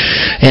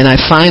 And I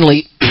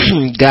finally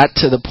got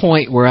to the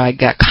point where I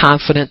got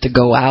confident to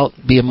go out,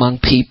 be among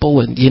people,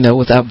 and,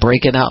 without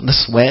breaking out in a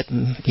sweat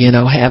and,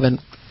 having,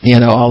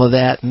 all of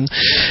that and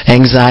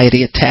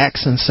anxiety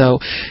attacks. And so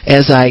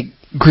as I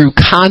grew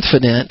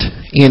confident,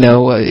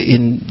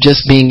 in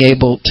just being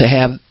able to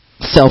have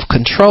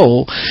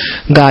self-control,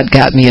 God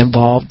got me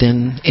involved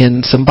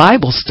in some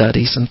Bible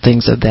studies and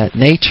things of that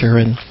nature.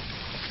 And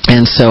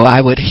so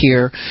I would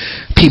hear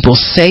people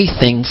say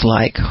things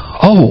like,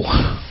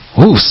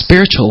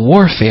 spiritual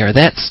warfare,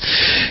 that's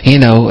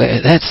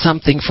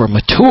something for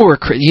mature,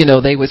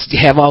 they would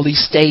have all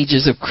these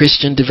stages of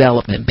Christian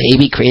development,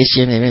 baby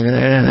Christian,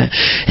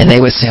 and they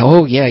would say,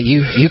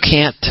 you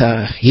can't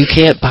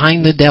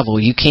bind the devil,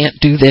 you can't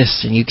do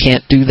this, and you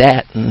can't do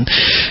that. And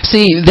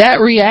see, that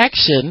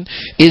reaction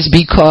is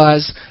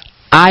because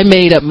I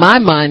made up my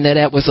mind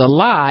that was a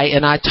lie,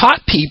 and I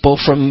taught people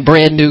from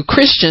brand new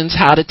Christians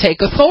how to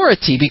take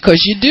authority,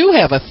 because you do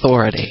have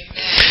authority.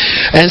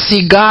 And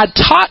see, God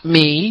taught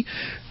me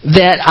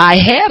that I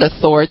had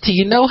authority.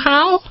 You know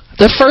how?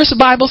 The first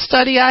Bible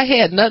study I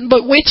had, nothing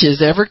but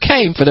witches ever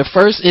came for the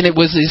first, and it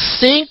was a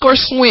sink or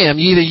swim.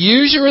 You either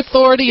use your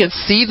authority and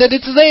see that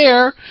it's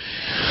there,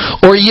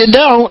 or you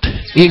don't.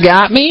 You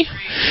got me?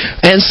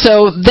 And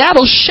so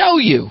that'll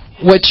show you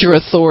what your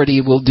authority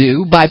will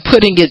do by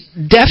putting it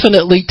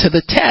definitely to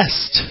the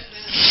test.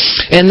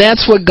 And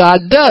that's what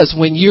God does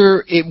when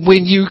you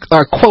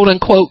are quote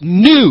unquote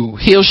new.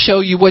 He'll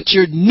show you what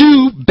your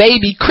new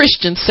baby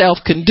Christian self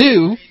can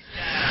do.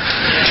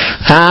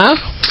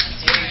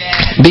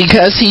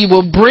 Because he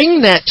will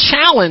bring that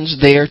challenge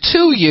there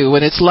to you,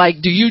 and it's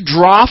like, do you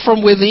draw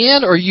from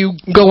within or you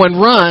go and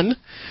run?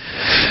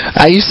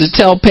 I used to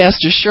tell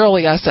Pastor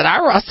Shirley, I said,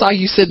 I saw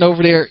you sitting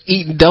over there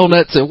eating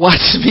donuts and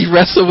watching me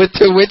wrestle with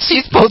the witch.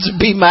 She's supposed to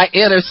be my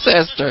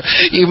intercessor.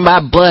 You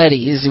my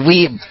buddies.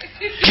 We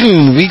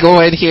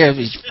go in here,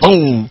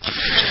 boom.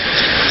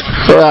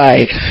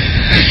 Right.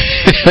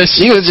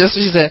 She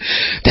said,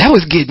 that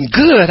was getting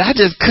good. I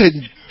just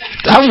couldn't.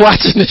 I'm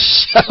watching the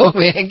show,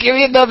 man. Give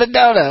me another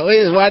donut.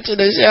 We was watching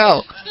the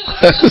show.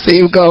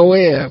 See who go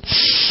in.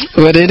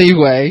 But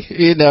anyway,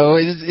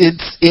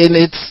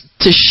 it's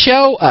to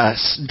show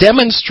us,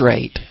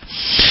 demonstrate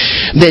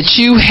that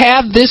you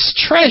have this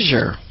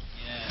treasure.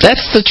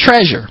 That's the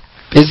treasure,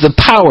 is the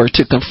power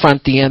to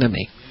confront the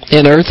enemy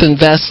in earthen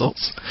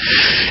vessels.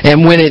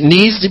 And when it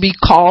needs to be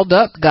called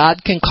up,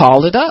 God can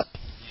call it up.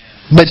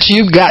 But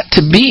you've got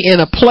to be in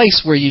a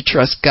place where you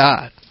trust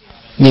God.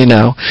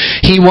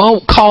 He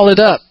won't call it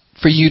up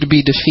for you to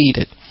be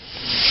defeated.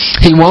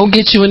 He won't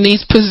get you in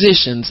these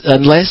positions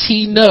unless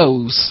he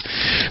knows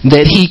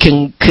that he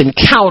can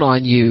count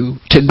on you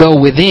to go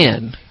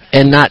within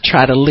and not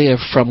try to live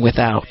from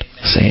without.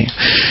 See?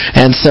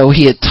 And so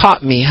he had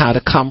taught me how to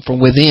come from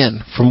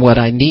within, from what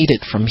I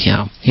needed from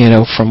him,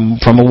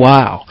 from a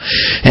while.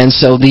 And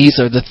so these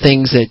are the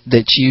things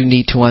that you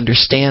need to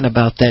understand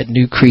about that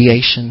new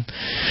creation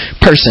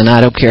person.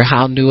 I don't care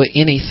how new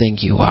anything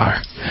you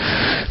are.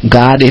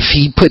 God, if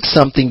he put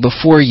something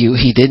before you,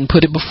 he didn't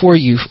put it before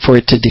you for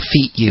it to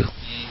defeat you.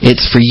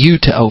 It's for you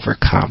to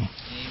overcome.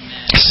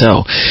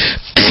 So,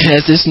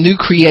 as this new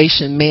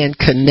creation man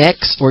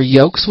connects or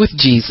yokes with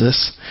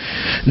Jesus,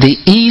 the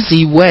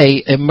easy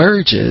way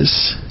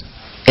emerges,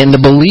 and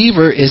the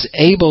believer is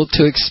able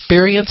to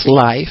experience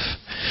life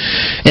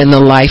and the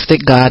life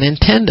that God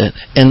intended,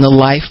 and the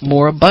life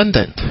more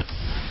abundant.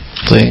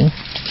 See?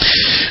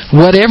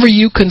 Whatever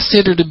you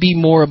consider to be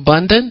more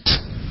abundant,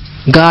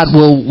 God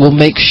will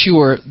make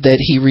sure that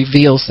he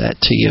reveals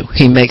that to you.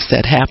 He makes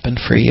that happen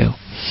for you.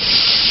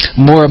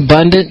 More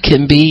abundant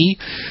can be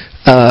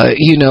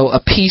a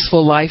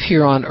peaceful life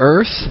here on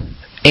earth,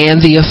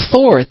 and the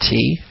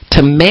authority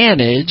to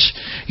manage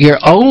your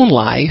own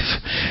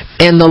life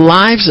and the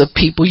lives of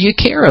people you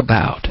care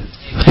about.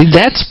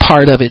 That's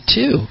part of it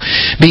too,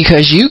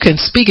 because you can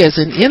speak as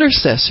an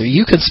intercessor.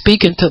 You can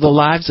speak into the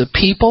lives of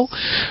people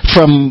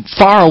from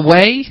far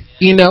away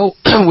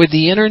with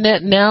the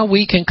internet now,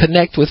 we can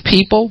connect with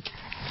people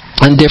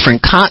on different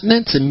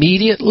continents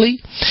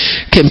immediately,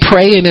 can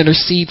pray and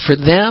intercede for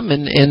them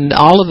and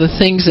all of the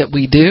things that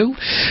we do.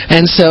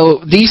 And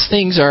so these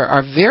things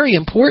are very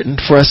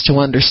important for us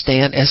to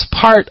understand as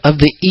part of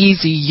the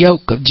easy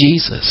yoke of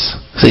Jesus.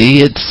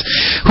 See, it's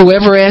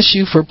whoever asks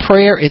you for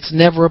prayer, it's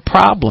never a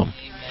problem.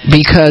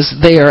 Because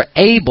you are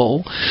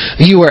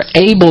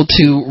able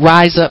to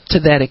rise up to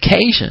that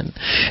occasion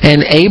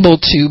and able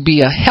to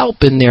be a help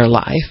in their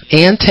life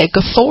and take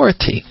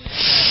authority.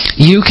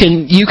 You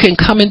can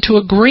come into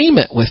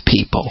agreement with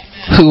people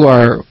who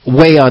are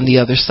way on the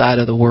other side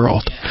of the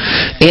world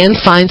and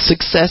find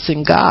success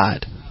in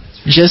God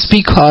just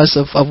because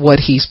of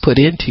what He's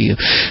put into you.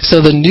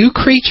 So the new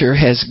creature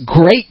has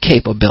great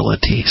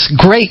capabilities.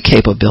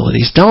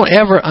 Don't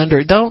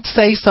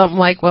say something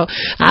like, well,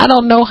 I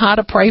don't know how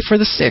to pray for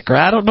the sick, or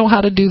I don't know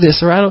how to do this,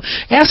 or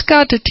ask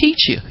God to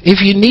teach you. If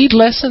you need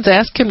lessons,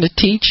 ask Him to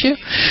teach you.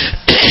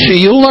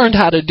 You'll learn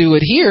how to do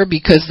it here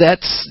because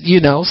that's,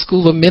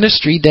 School of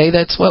Ministry Day,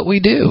 that's what we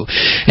do.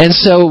 And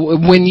so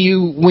when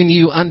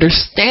you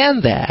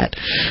understand that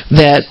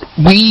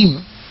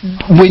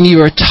when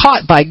you are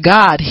taught by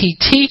God, He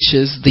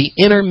teaches the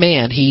inner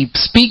man. He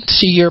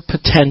speaks to your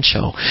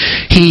potential.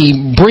 He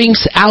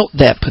brings out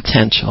that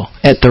potential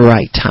at the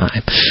right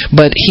time.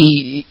 But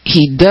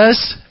He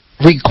does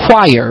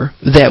require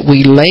that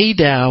we lay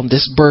down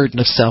this burden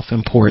of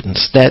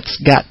self-importance. That's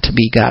got to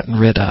be gotten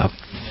rid of.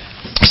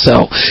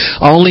 So,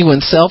 only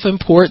when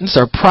self-importance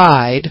or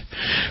pride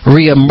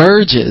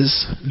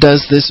reemerges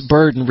does this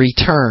burden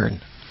return.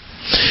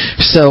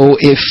 So,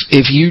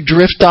 if you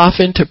drift off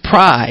into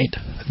pride,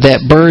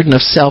 that burden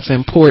of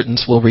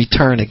self-importance will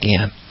return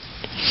again.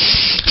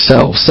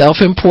 So,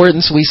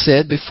 self-importance, we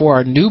said before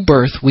our new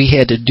birth, we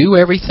had to do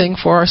everything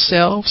for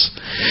ourselves,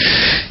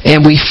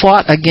 and we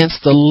fought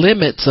against the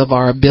limits of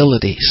our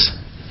abilities.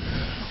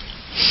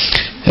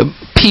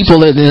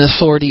 People in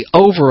authority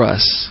over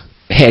us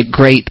had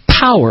great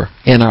power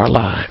in our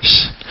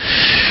lives.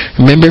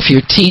 Remember, if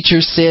your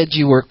teacher said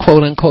you were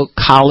quote-unquote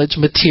college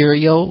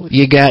material,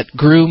 you got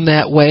groomed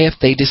that way. If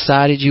they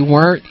decided you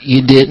weren't,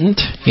 you didn't.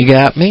 You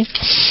got me?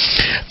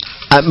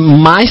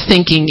 My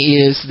thinking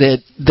is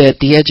that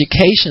the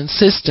education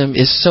system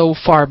is so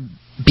far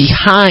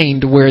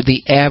behind where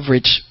the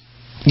average,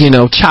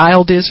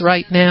 child is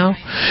right now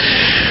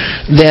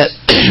that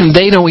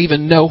they don't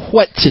even know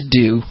what to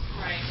do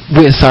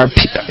with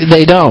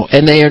they don't,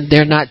 and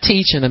they're not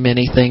teaching them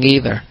anything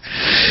either.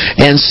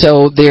 And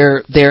so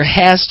there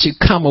has to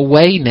come a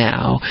way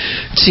now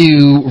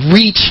to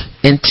reach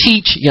and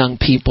teach young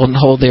people and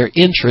hold their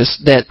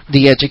interest that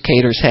the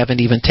educators haven't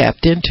even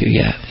tapped into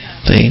yet.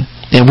 See?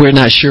 And we're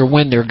not sure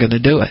when they're going to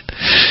do it.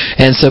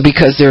 And so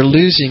because they're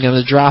losing them,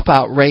 the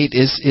dropout rate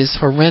is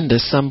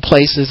horrendous. Some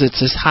places it's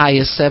as high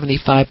as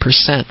 75%.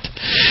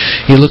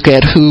 You look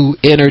at who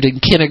entered in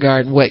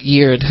kindergarten what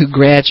year and who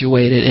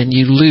graduated, and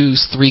you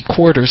lose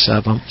 3/4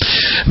 of them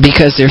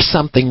because there's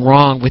something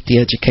wrong with the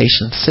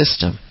education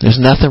system. There's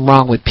nothing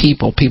wrong with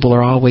people. People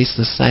are always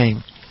the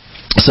same.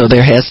 So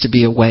there has to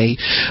be a way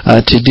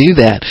to do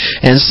that.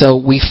 And so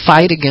we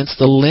fight against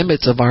the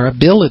limits of our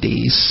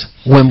abilities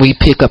when we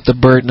pick up the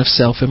burden of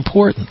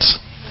self-importance.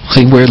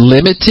 See, we're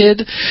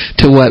limited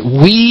to what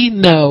we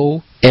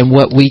know and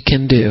what we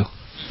can do.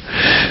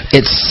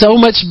 It's so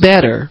much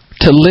better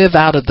to live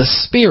out of the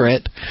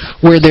Spirit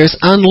where there's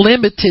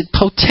unlimited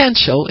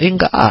potential in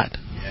God.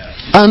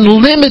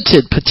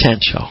 Unlimited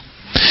potential.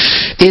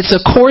 It's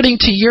according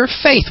to your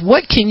faith.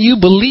 What can you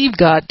believe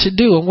God to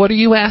do, and what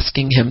are you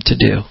asking Him to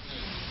do?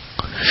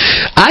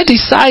 I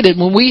decided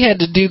when we had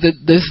to do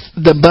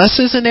the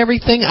buses and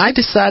everything, I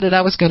decided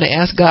I was going to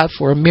ask God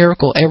for a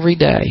miracle every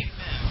day.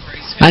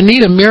 I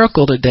need a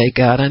miracle today,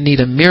 God. I need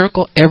a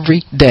miracle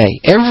every day.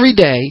 Every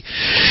day,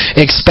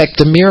 expect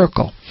a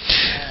miracle.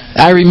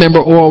 I remember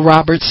Oral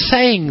Roberts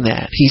saying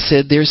that. He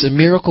said there's a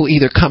miracle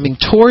either coming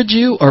toward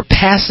you or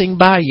passing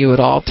by you at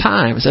all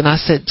times. And I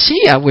said,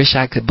 gee, I wish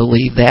I could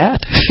believe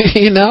that.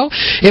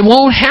 It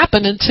won't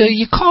happen until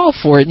you call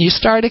for it and you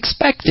start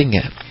expecting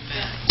it.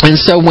 And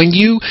so when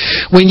you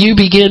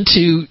begin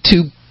to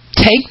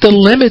take the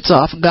limits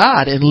off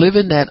God and live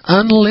in that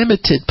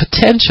unlimited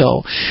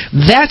potential,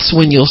 that's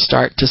when you'll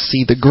start to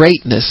see the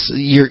greatness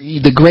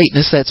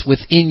that's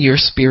within your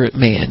spirit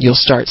man. You'll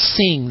start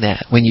seeing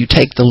that when you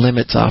take the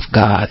limits off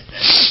God.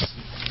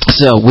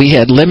 So we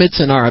had limits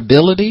in our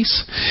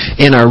abilities,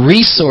 in our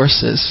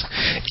resources,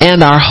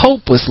 and our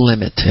hope was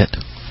limited.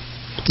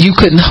 You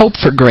couldn't hope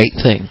for great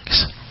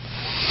things.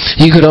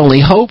 You could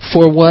only hope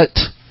for what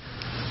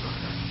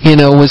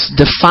was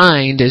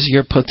defined as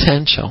your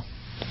potential.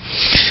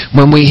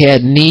 When we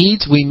had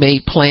needs, we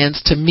made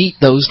plans to meet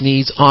those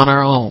needs on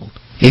our own.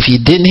 If you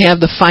didn't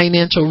have the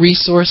financial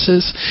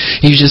resources,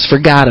 you just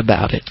forgot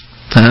about it.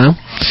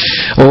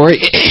 Or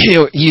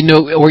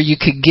you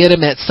could get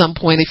them at some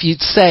point if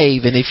you'd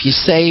save, and if you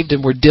saved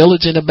and were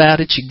diligent about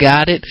it, you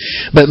got it.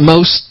 But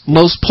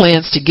most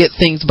plans to get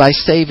things by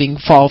saving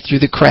fall through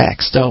the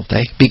cracks, don't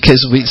they?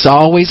 Because it's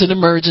always an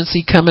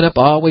emergency coming up,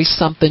 always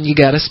something you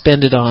got to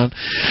spend it on.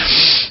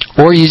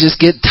 Or you just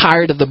get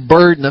tired of the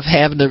burden of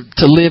having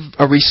to live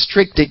a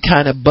restricted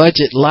kind of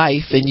budget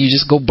life, and you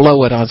just go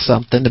blow it on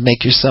something to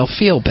make yourself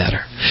feel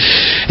better.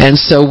 And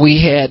so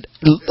we had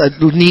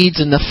needs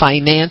in the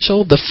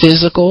financial, the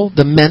physical,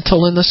 the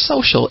mental, and the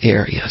social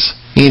areas.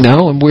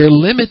 And we're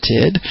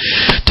limited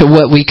to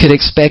what we could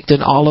expect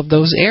in all of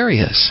those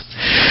areas.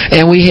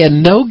 And we had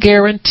no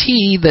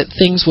guarantee that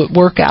things would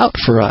work out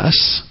for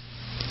us.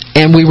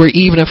 And we were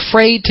even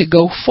afraid to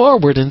go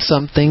forward in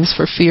some things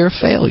for fear of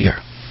failure.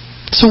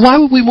 So why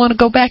would we want to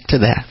go back to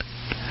that?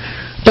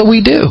 But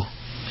we do.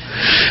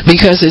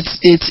 Because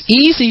it's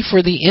easy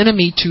for the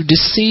enemy to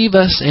deceive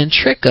us and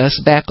trick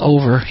us back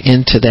over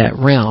into that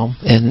realm.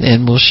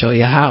 And we'll show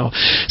you how.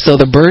 So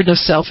the burden of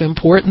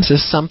self-importance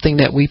is something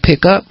that we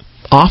pick up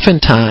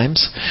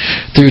oftentimes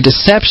through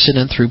deception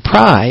and through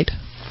pride.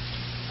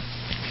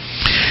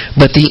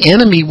 But the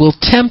enemy will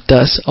tempt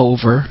us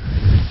over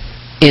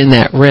in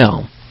that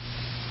realm.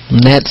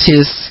 And that's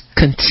his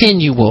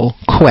continual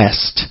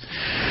quest,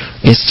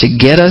 is to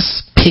get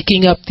us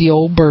picking up the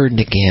old burden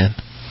again,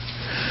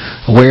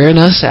 wearing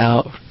us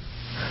out,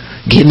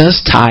 getting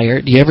us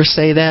tired. You ever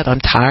say that?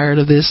 I'm tired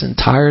of this and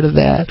tired of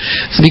that.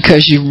 It's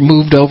because you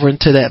moved over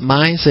into that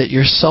mindset.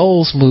 Your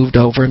soul's moved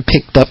over and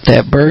picked up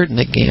that burden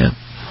again.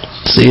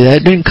 See,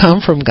 that didn't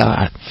come from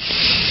God.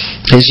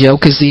 His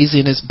yoke is easy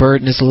and his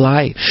burden is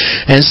light.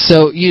 And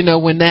so,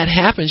 when that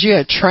happens, you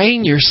got to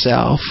train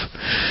yourself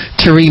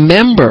to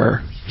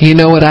remember,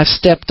 what I've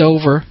stepped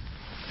over.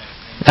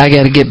 I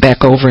got to get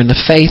back over into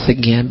faith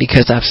again,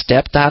 because I've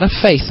stepped out of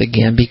faith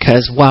again.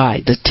 Because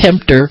why? The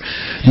tempter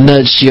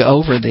nudged you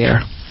over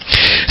there.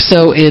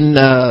 So in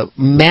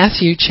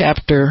Matthew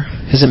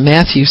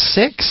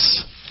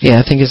 6? Yeah,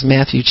 I think it's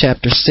Matthew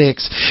chapter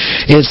 6.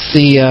 It's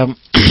the...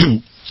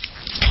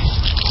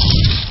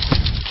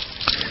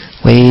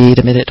 Wait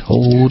a minute,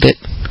 hold it.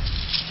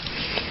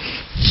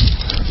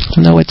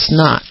 No, it's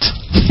not.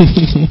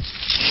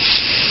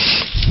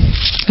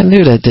 I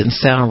knew that didn't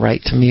sound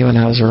right to me when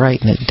I was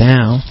writing it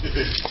down.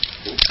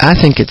 I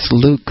think it's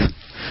Luke.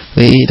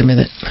 Wait a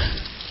minute.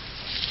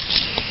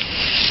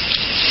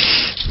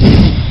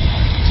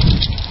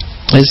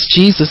 It's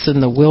Jesus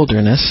in the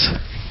wilderness.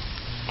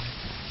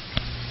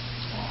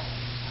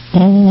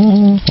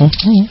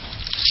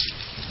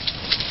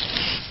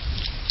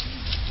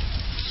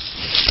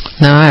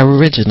 Now, I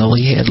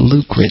originally had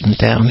Luke written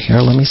down here.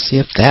 Let me see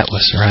if that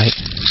was right.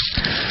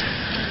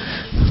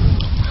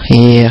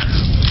 Yeah.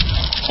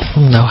 I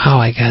don't know how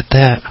I got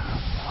that.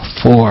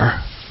 4.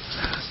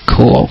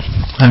 Cool.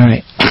 All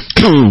right.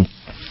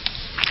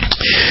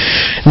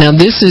 Now,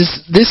 this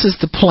is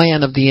the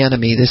plan of the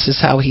enemy. This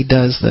is how he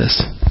does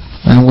this.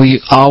 And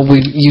we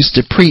used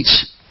to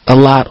preach a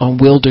lot on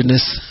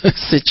wilderness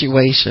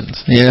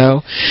situations,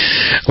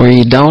 where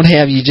you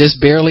just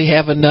barely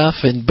have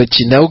enough, but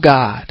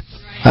God.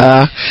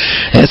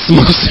 That's the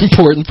most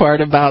important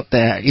part about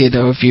that.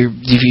 If you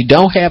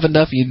don't have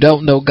enough, you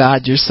don't know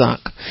God, you're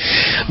sunk.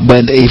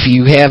 But if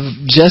you have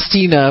just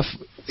enough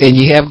and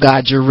you have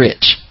God, you're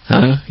rich.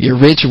 You're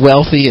rich,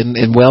 wealthy,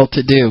 and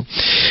well-to-do.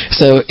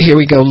 So here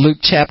we go, Luke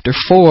chapter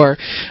 4,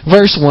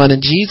 verse 1.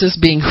 And Jesus,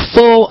 being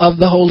full of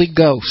the Holy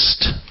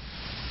Ghost.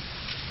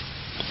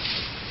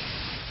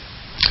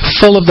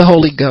 Full of the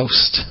Holy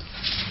Ghost.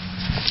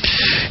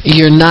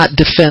 You're not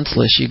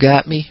defenseless, you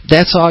got me?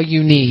 That's all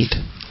you need.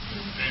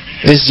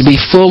 Is to be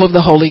full of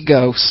the Holy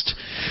Ghost,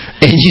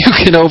 and you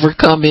can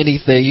overcome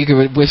anything. You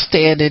can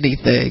withstand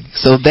anything.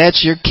 So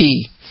that's your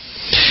key.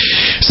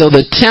 So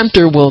the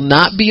tempter will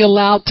not be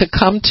allowed to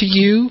come to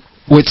you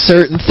with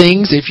certain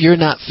things if you're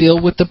not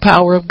filled with the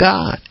power of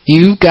God.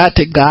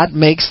 God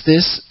makes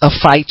this a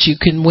fight you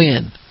can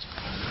win.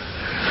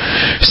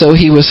 So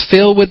he was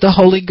filled with the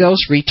Holy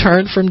Ghost,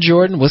 returned from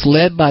Jordan, was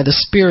led by the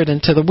Spirit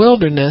into the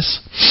wilderness,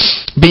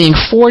 being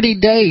 40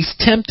 days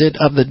tempted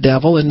of the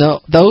devil. In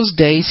those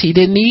days he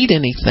didn't eat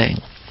anything.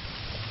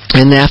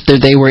 And after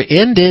they were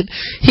ended,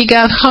 he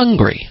got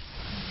hungry.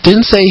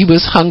 Didn't say he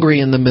was hungry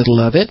in the middle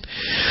of it.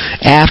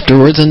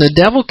 Afterwards, and the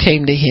devil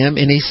came to him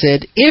and he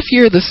said, if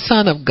you're the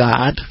Son of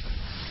God,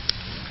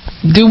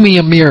 do me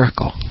a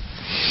miracle.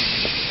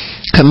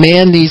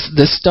 Command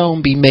the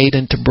stone be made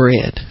into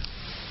bread.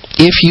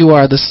 If you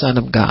are the Son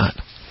of God.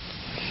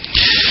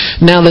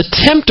 Now the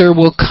tempter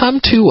will come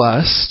to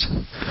us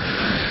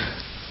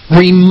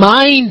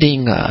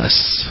reminding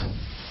us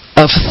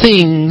of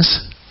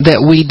things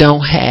that we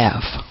don't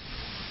have.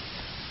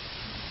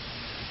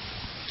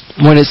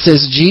 When it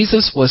says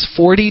Jesus was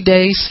 40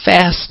 days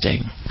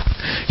fasting,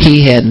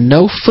 he had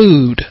no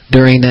food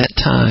during that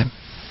time.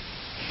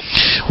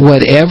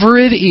 Whatever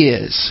it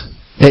is,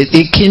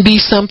 it can be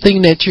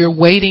something that you're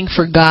waiting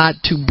for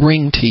God to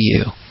bring to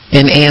you.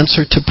 An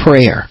answer to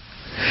prayer.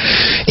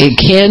 It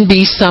can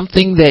be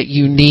something that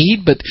you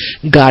need, but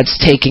God's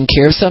taking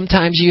care of.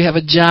 Sometimes you have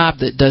a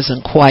job that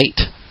doesn't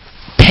quite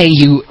pay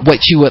you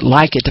what you would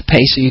like it to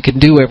pay so you can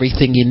do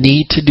everything you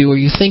need to do or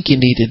you think you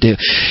need to do.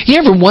 You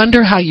ever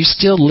wonder how you're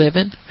still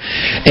living?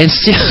 And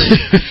still,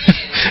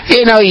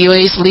 you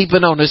ain't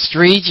sleeping on the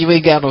street. You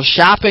ain't got no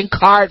shopping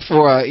cart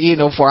for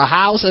a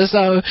house or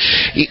something.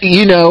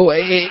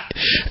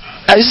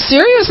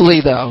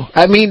 Seriously though,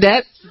 I mean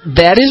that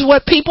is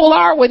what people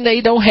are when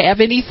they don't have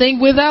anything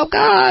without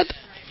God.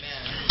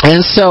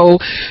 And so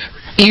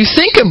you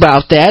think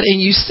about that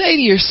and you say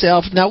to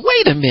yourself, now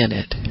wait a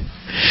minute.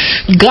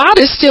 God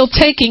is still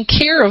taking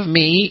care of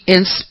me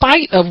in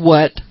spite of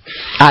what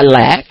I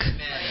lack.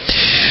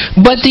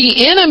 But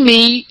the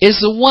enemy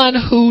is the one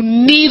who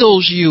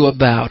needles you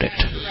about it.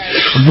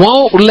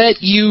 Won't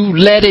let you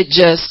let it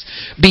just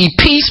be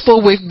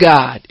peaceful with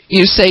God.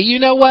 You say, you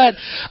know what?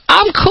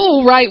 I'm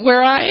cool right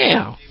where I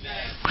am.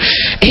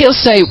 He'll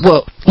say,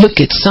 well, look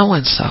at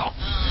so-and-so.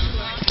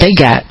 They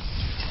got...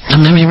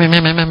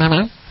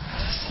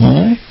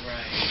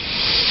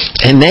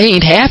 And they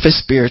ain't half as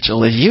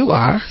spiritual as you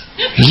are.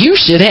 You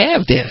should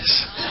have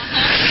this.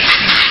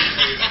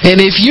 And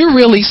if you're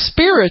really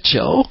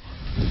spiritual,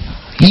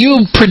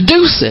 you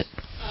produce it.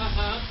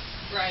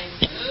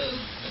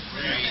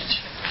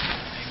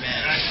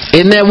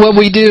 Isn't that what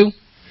we do?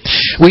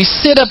 We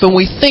sit up and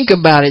we think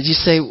about it. You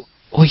say,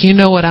 well, you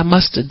know what I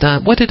must have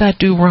done? What did I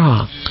do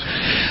wrong?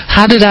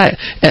 How did I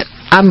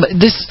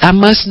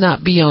must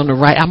not be on the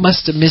right. I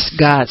must have missed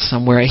God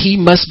somewhere. He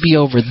must be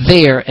over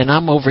there and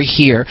I'm over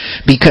here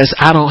because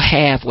I don't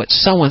have what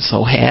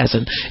so-and-so has.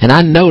 And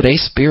I know they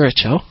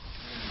spiritual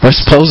or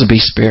supposed to be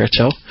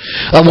spiritual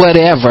or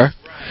whatever.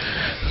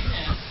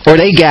 Or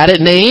they got it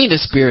and they ain't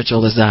as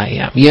spiritual as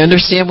I am. You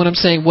understand what I'm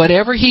saying?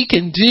 Whatever he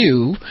can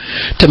do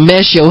to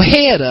mess your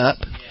head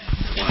up,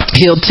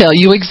 he'll tell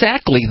you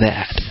exactly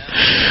that.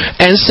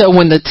 And so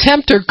when the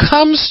tempter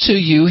comes to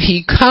you,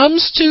 he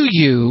comes to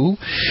you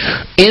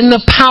in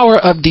the power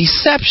of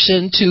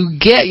deception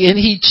and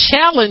he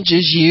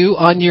challenges you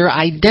on your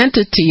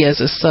identity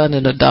as a son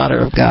and a daughter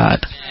of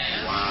God.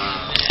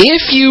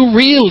 If you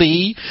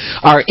really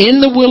are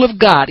in the will of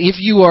God, if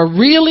you are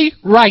really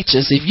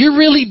righteous, if you're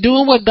really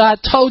doing what God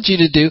told you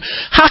to do,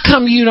 how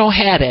come you don't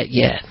have that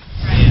yet?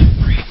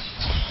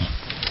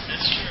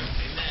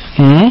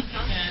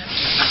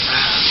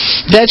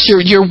 That's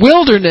your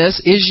wilderness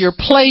is your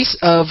place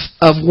of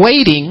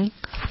waiting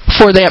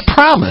for that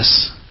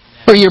promise,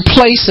 or your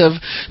place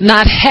of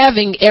not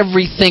having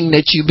everything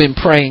that you've been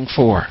praying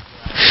for.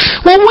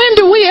 Well, when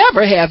do we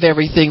ever have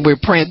everything we're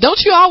praying? Don't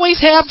you always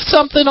have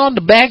something on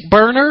the back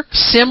burner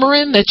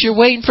simmering that you're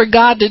waiting for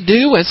God to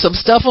do, and some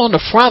stuff on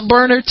the front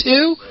burner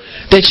too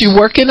that you're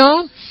working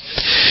on?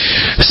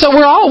 So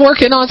we're all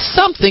working on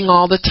something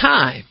all the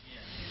time.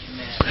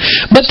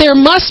 But there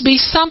must be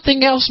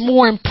something else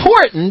more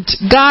important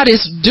God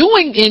is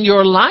doing in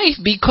your life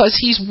because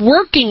he's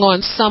working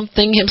on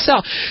something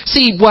himself.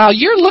 See, while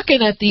you're looking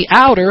at the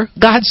outer,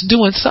 God's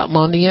doing something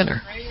on the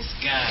inner.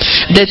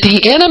 That the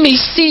enemy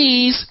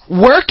sees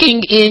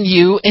working in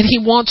you and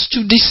he wants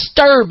to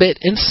disturb it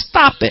and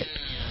stop it.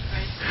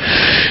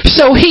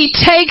 So he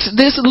takes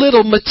this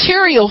little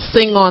material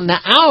thing on the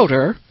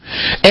outer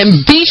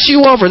and beats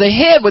you over the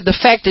head with the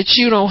fact that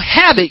you don't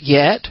have it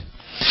yet,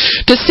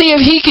 to see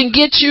if he can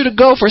get you to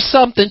go for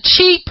something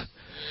cheap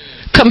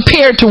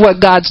compared to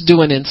what God's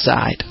doing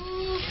inside.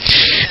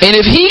 And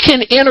if he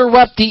can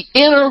interrupt the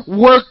inner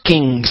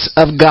workings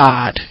of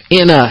God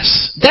in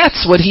us,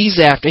 that's what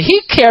he's after. He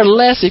cares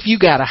less if you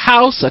got a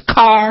house, a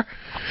car,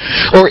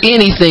 or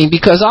anything,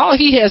 because all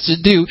he has to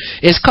do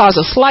is cause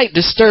a slight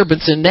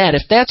disturbance in that.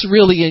 If that's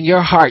really in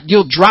your heart,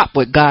 you'll drop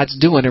what God's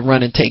doing and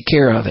run and take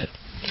care of it.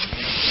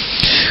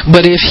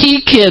 But if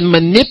he can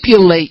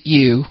manipulate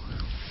you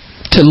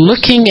to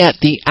looking at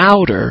the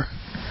outer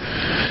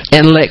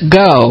and let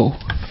go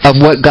of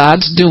what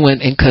God's doing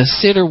and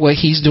consider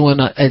what he's doing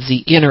as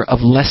the inner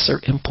of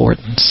lesser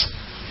importance.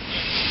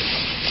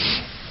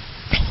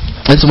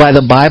 That's why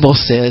the Bible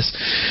says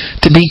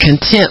to be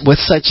content with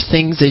such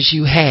things as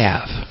you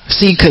have.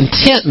 See,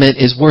 contentment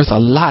is worth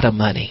a lot of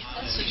money.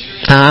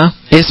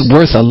 It's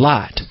worth a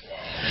lot.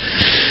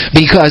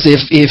 Because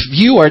if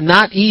you are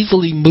not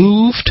easily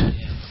moved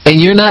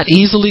and you're not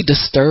easily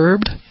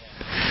disturbed,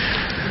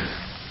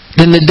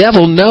 then the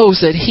devil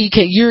knows that he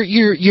can.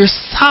 You're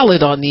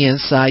solid on the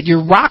inside.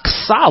 You're rock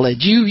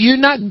solid.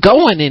 You're not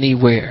going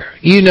anywhere.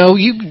 You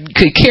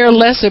could care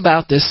less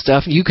about this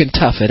stuff. You can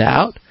tough it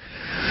out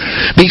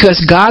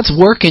because God's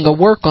working a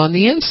work on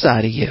the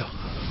inside of you.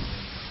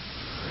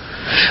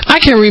 I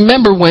can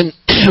remember when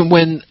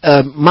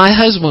my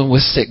husband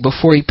was sick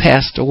before he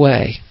passed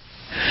away,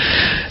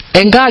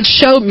 and God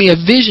showed me a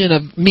vision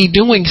of me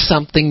doing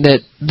something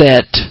that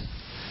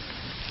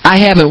I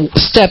haven't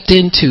stepped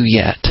into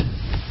yet.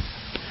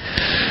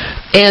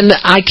 And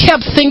I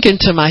kept thinking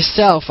to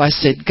myself, I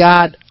said,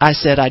 God, I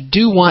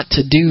do want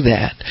to do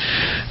that.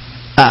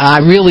 I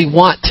really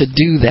want to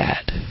do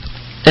that.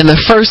 And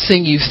the first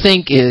thing you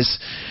think is,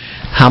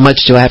 how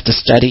much do I have to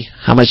study?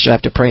 How much do I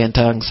have to pray in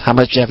tongues? How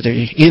much do I have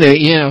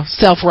to,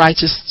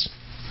 self-righteous,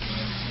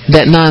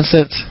 that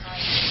nonsense.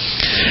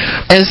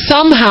 And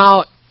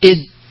somehow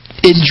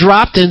it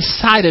dropped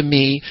inside of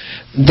me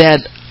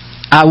that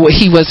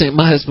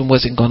my husband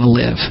wasn't going to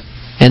live.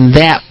 And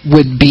that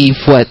would be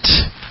what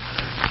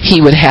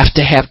he would have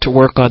to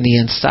work on the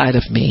inside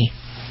of me.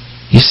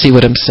 You see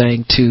what I'm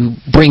saying? To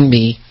bring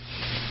me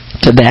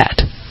to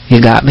that.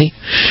 You got me?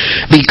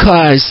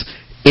 Because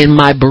in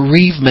my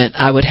bereavement,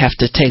 I would have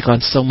to take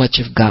on so much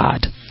of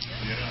God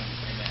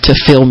to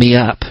fill me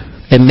up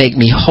and make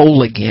me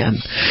whole again,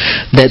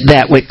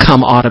 that would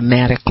come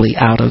automatically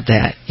out of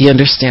that. You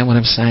understand what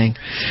I'm saying?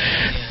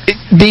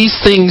 These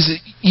things,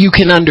 you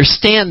can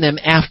understand them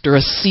after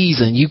a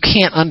season. You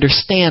can't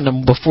understand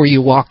them before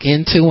you walk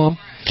into them.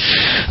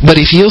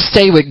 But if you'll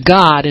stay with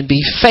God and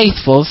be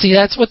faithful, see,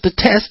 that's what the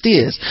test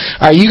is.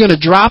 Are you going to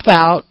drop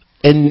out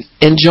and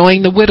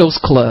join the Widows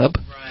Club?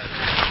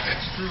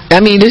 I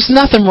mean, there's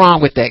nothing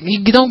wrong with that.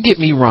 You don't get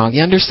me wrong,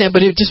 you understand?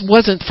 But it just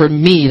wasn't for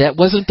me. That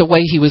wasn't the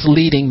way he was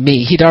leading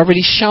me. He'd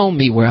already shown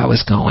me where I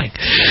was going.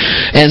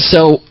 And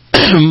so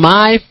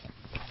my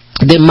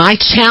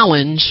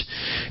challenge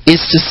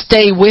is to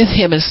stay with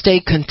him and stay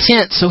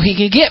content so he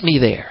can get me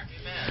there.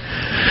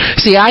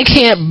 See, I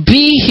can't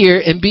be here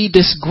and be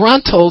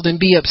disgruntled and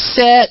be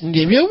upset and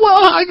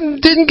well, I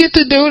didn't get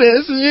to do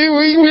this.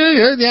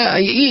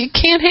 You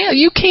can't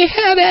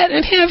have that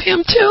and have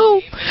him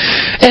too,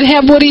 and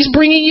have what he's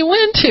bringing you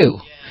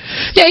into.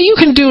 Yeah, you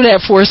can do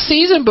that for a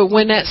season, but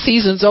when that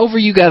season's over,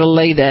 you got to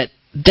lay that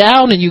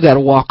down and you got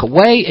to walk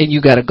away and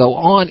you got to go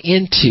on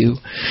into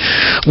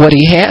what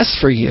he has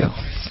for you,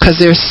 because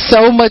there's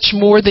so much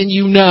more than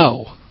you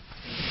know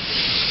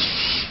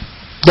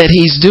that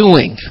he's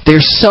doing.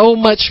 There's so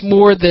much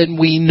more than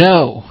we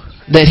know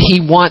that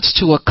he wants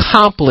to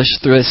accomplish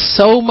through us.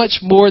 So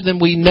much more than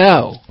we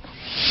know.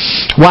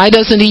 Why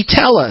doesn't he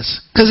tell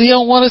us? Because he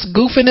don't want us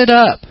goofing it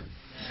up.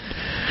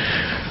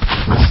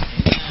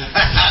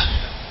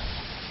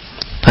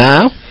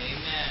 Huh?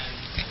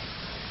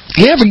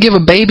 You ever give a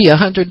baby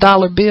 $100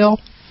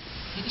 bill?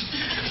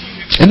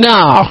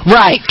 No,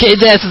 right.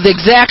 That's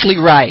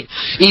exactly right.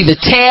 Either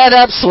tear it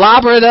up,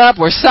 slobber it up,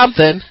 or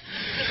something.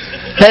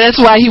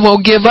 That's why he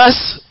won't give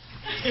us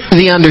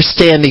the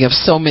understanding of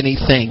so many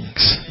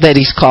things that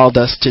he's called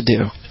us to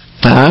do.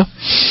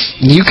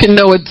 You can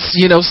know it's,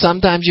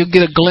 sometimes you'll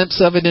get a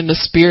glimpse of it in the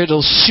spirit. It'll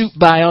shoot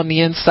by on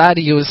the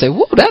inside of you and say,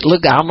 whoa, I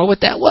don't know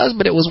what that was,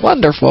 but it was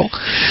wonderful.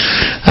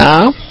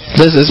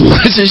 This is as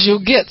much as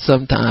you'll get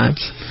sometimes.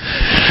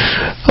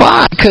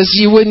 Why? Because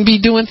you wouldn't be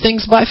doing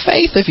things by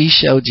faith if he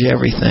showed you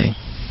everything.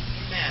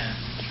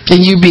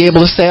 And you'd be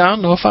able to say, I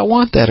don't know if I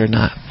want that or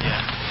not.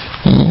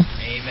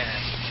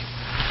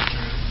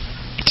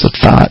 It's a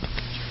thought.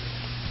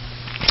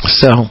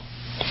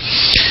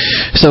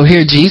 So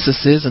here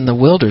Jesus is in the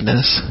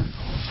wilderness,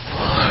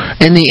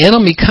 and the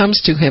enemy comes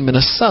to him in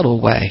a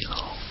subtle way.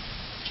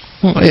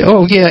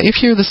 Oh yeah,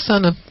 if you're the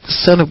son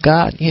of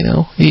God, you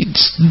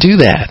just do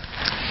that.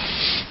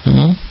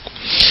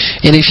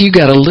 And if you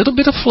got a little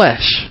bit of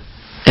flesh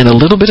and a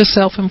little bit of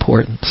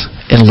self-importance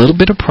and a little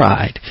bit of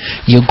pride,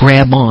 you'll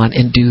grab on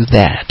and do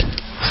that.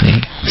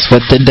 See, it's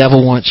what the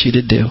devil wants you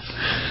to do.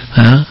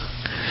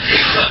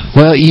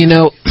 Well,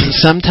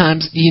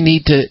 sometimes you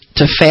need to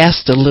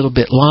fast a little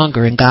bit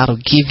longer, and God will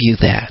give you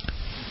that.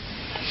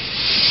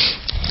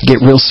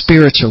 Get real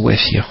spiritual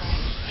with you.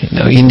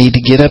 You need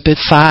to get up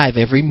at 5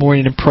 every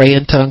morning and pray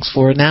in tongues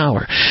for an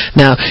hour.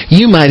 Now,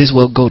 you might as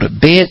well go to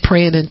bed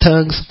praying in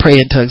tongues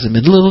in the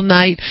middle of the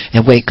night,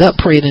 and wake up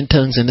praying in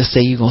tongues, and to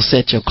say you're going to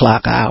set your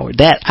clock an hour.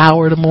 That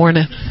hour in the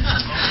morning,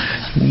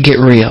 get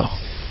real.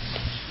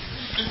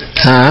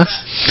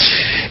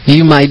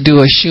 You might do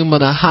a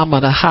Shumana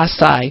Hamana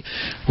Hasai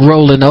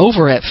rolling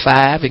over at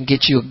 5 and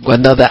get you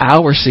another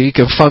hour so you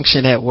can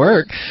function at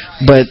work.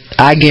 But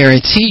I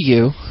guarantee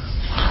you,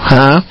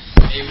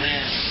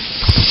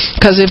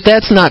 because if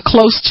that's not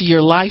close to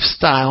your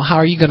lifestyle, how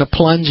are you going to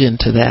plunge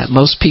into that?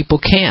 Most people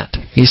can't,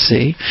 you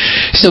see.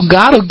 So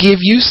God will give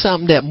you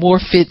something that more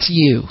fits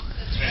you.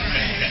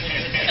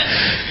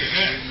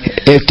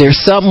 If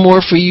there's something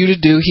more for you to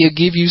do, he'll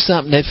give you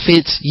something that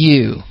fits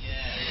you.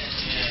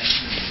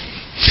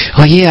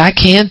 Oh yeah, I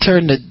can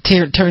turn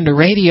the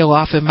radio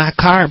off in my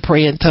car and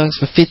pray in tongues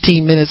for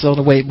 15 minutes on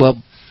the way. Well,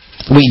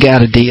 we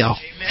got a deal.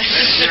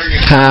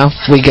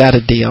 We got a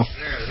deal.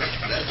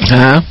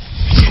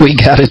 We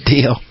got a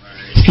deal.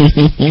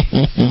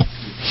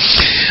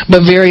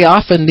 But very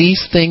often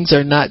these things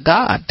are not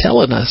God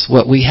telling us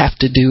what we have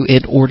to do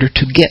in order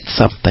to get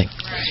something.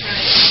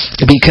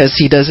 Because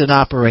he doesn't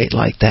operate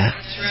like that.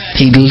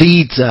 He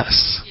leads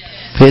us.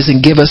 He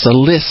doesn't give us a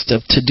list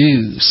of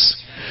to-dos.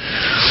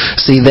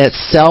 See, that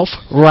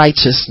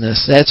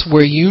self-righteousness, that's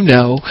where you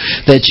know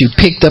that you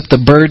picked up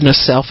the burden of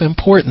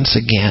self-importance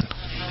again.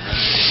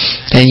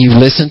 And you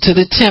listen to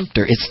the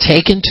tempter. It's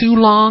taken too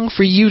long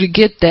for you to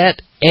get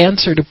that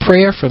answer to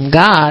prayer from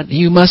God.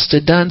 You must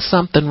have done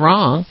something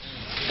wrong.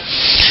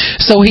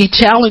 So he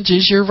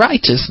challenges your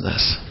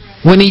righteousness.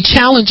 When he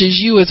challenges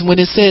you is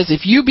when it says,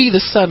 if you be the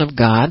Son of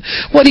God,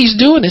 what he's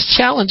doing is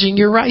challenging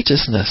your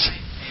righteousness.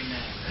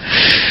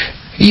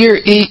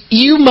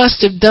 You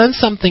must have done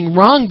something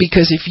wrong,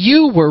 because if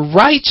you were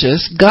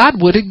righteous,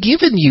 God would have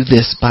given you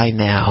this by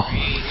now.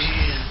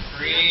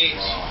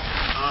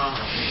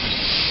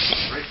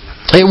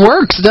 It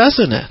works,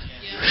 doesn't it?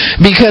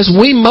 Because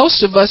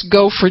most of us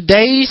go for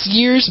days,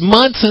 years,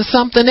 months, and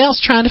something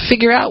else trying to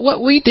figure out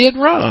what we did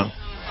wrong.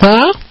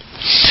 Huh?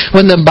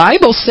 When the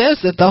Bible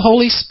says that the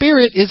Holy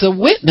Spirit is a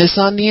witness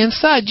on the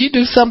inside, you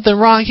do something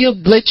wrong, He'll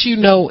let you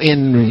know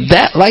in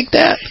that, like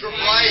that.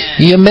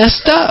 You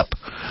messed up.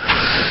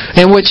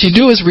 And what you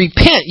do is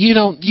repent. You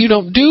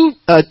don't do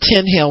 10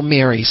 Hail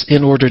Marys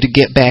in order to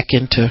get back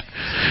into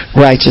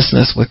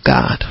righteousness with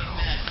God.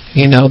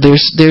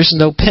 There's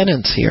no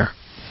penance here.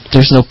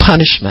 There's no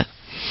punishment.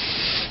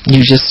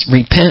 You just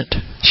repent,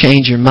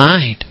 change your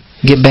mind,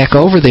 get back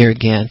over there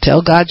again,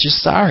 tell God you're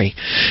sorry.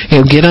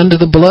 Get under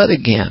the blood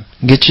again,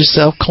 get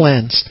yourself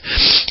cleansed,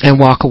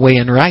 and walk away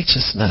in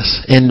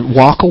righteousness, and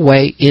walk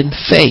away in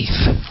faith,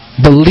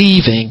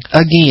 believing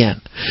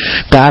again.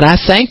 God, I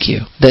thank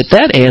you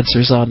that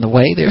answer's on the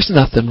way. There's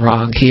nothing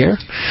wrong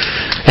here.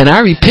 And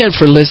I repent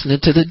for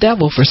listening to the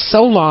devil for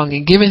so long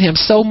and giving him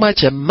so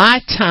much of my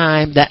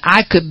time that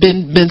I could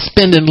been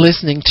spending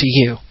listening to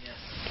you.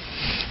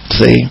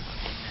 See?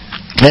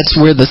 That's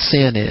where the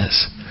sin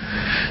is.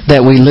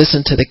 That we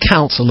listen to the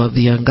counsel of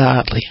the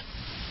ungodly.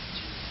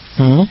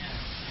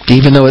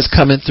 Even though it's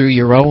coming through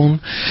your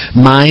own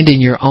mind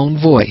and your own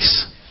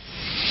voice.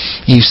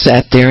 You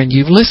sat there and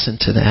you've listened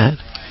to that.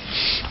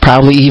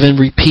 Probably even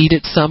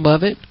repeated some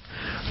of it.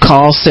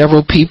 Call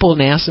several people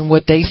and ask them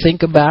what they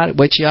think about it,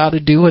 what you ought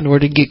to do in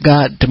order to get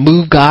God, to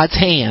move God's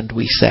hand,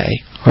 we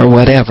say, or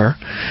whatever.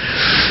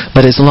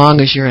 But as long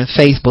as you're in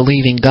faith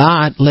believing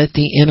God, let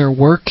the inner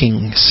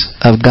workings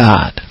of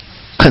God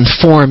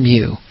conform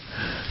you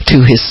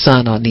to His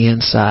Son on the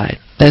inside.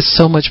 That's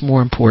so much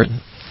more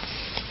important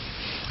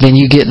than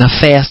you getting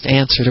a fast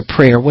answer to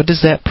prayer. What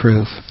does that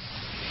prove?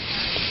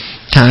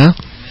 Huh?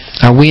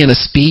 Are we in a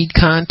speed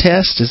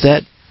contest? Does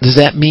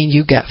that mean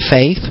you got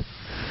faith?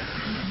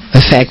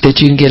 The fact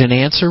that you can get an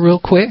answer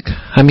real quick?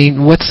 I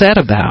mean, what's that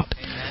about?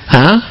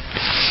 Huh?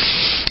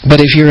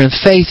 But if you're in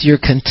faith,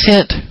 you're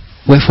content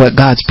with what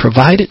God's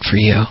provided for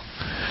you.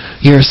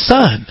 You're a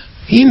son.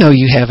 You know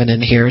you have an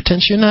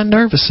inheritance. You're not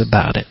nervous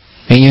about it.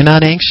 And you're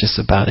not anxious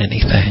about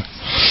anything.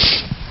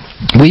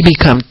 We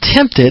become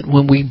tempted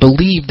when we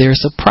believe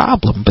there's a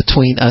problem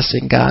between us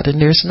and God,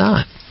 and there's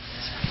not.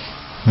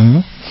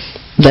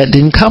 That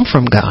didn't come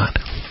from God.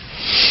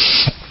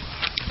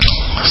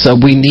 So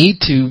we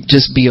need to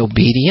just be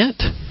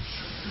obedient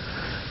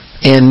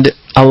and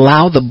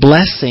allow the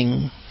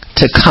blessing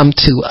to come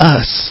to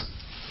us.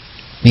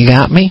 You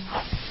got me?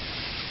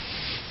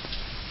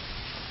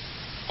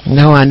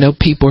 No, I know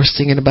people are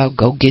singing about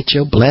go get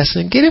your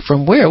blessing. Get it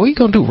from where? What are you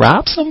going to do,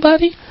 rob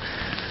somebody?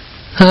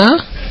 Huh?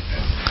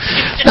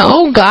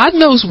 No, God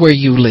knows where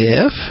you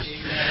live.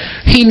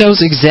 He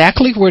knows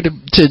exactly where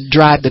to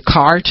drive the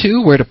car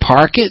to, where to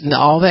park it, and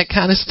all that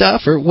kind of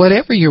stuff, or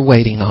whatever you're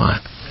waiting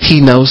on. He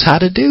knows how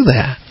to do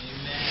that.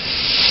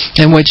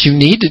 And what you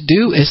need to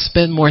do is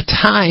spend more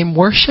time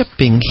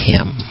worshiping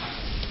Him.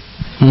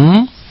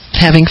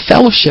 Having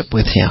fellowship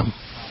with Him.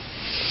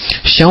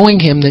 Showing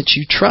Him that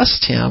you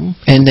trust Him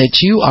and that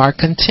you are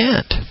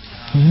content.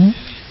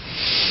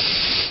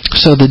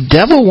 So the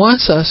devil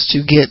wants us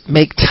to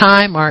make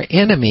time our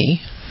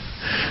enemy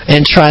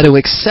and try to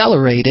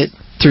accelerate it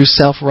through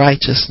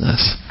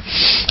self-righteousness.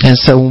 And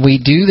so when we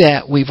do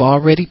that, we've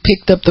already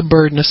picked up the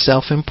burden of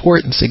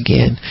self-importance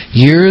again.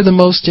 You're the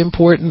most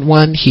important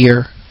one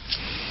here.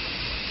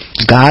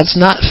 God's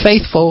not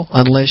faithful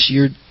unless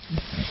you're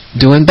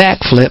doing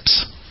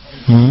backflips.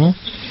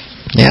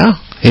 Yeah.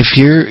 If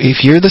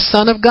you're the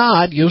Son of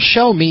God, you'll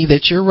show me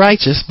that you're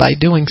righteous by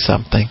doing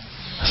something.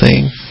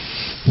 See?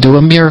 Do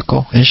a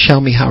miracle and show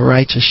me how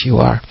righteous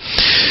you are.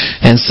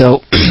 And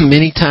so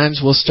many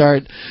times we'll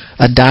start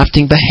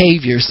adopting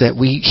behaviors that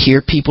we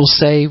hear people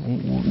say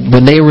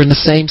when they were in the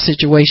same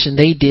situation,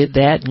 they did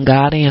that and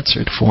God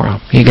answered for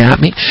them. You got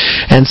me?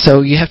 And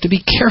so you have to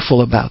be careful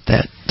about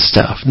that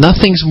stuff.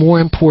 Nothing's more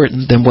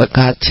important than what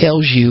God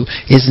tells you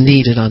is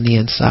needed on the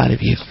inside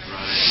of you.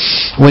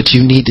 What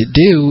you need to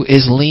do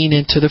is lean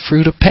into the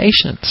fruit of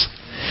patience.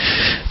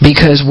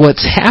 Because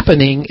what's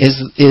happening is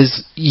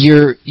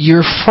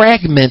you're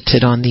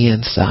fragmented on the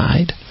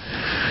inside.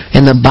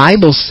 And the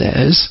Bible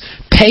says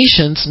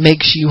patience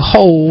makes you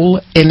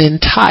whole and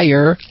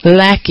entire,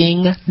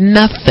 lacking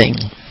nothing.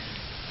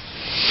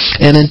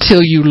 And until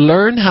you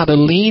learn how to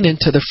lean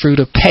into the fruit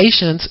of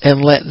patience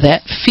and let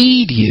that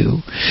feed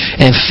you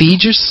and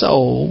feed your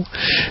soul,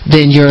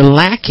 then you're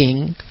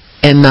lacking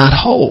and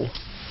not whole.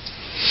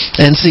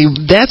 And see,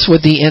 that's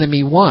what the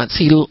enemy wants.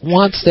 He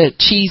wants that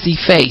cheesy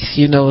faith,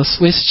 a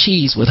Swiss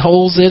cheese with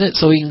holes in it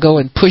so he can go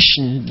and push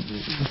and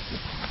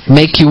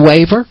make you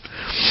waver.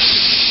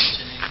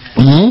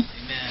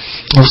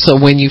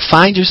 So when you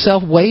find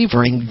yourself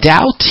wavering,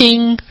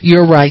 doubting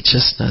your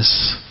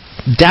righteousness,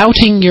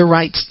 doubting your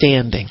right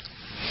standing,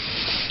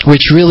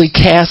 which really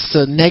casts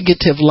a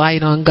negative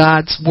light on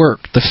God's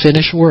work, the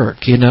finished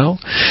work,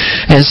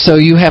 And so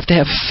you have to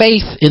have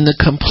faith in the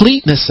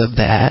completeness of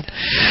that.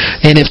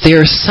 And if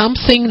there's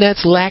something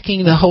that's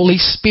lacking, the Holy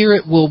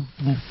Spirit will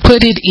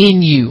put it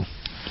in you.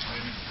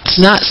 It's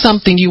not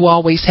something you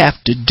always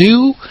have to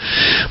do,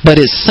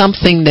 but it's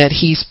something that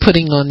He's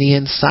putting on the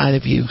inside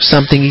of you,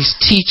 something He's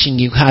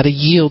teaching you how to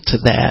yield to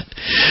that,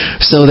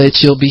 so that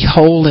you'll be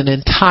whole and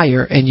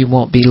entire and you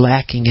won't be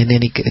lacking in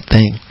any good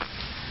thing.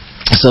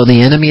 So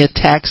the enemy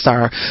attacks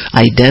our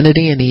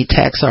identity and he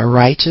attacks our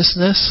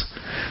righteousness,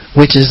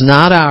 which is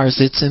not ours,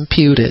 it's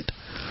imputed.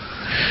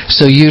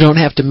 So you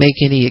don't have to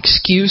make any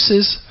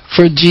excuses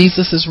for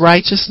Jesus'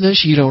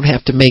 righteousness. You don't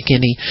have to make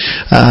any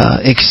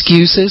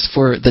excuses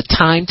for the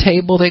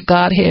timetable that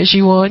God has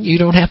you on. You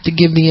don't have to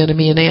give the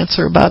enemy an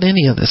answer about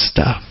any of this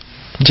stuff.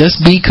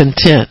 Just be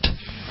content.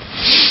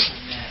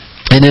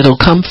 And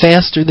it'll come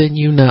faster than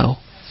you know.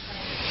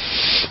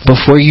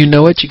 Before you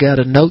know it, you got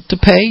a note to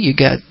pay, you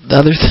got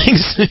other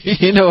things,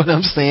 you know what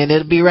I'm saying?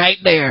 It'll be right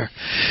there.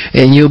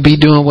 And you'll be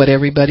doing what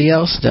everybody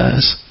else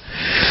does.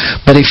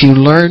 But if you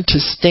learn to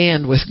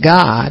stand with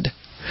God,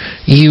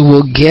 you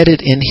will get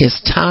it in His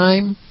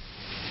time.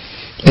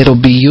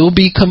 You'll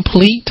be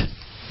complete.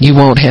 You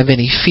won't have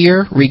any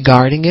fear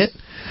regarding it.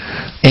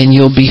 And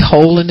you'll be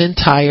whole and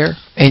entire,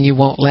 and you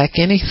won't lack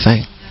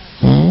anything.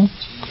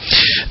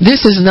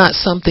 This is not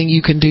something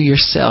you can do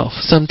yourself.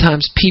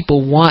 Sometimes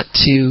people want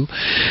to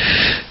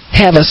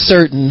have a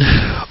certain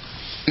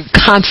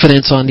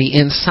confidence on the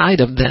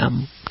inside of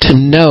them to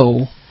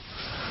know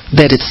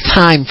that it's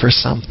time for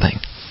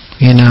something.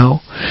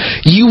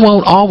 You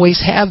won't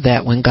always have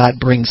that when God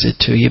brings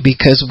it to you,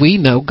 because we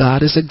know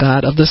God is a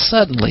God of the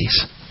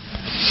suddenlies.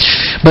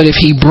 But if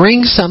He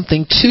brings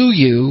something to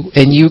you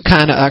and you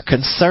kind of are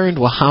concerned,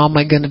 well, how am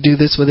I going to do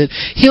this with it?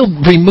 He'll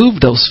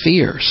remove those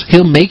fears.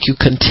 He'll make you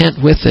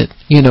content with it,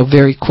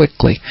 very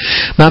quickly.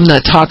 I'm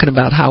not talking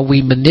about how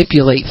we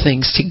manipulate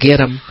things to get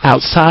them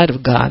outside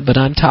of God, but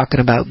I'm talking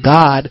about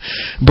God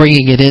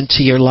bringing it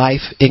into your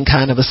life in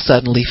kind of a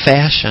suddenly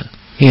fashion.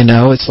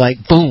 It's like,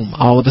 boom,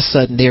 all of a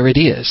sudden there it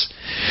is.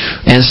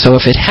 And so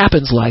if it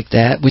happens like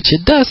that, which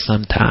it does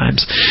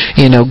sometimes,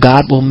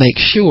 God will make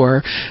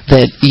sure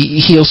that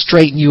He'll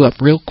straighten you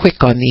up real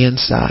quick on the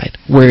inside,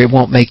 where it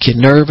won't make you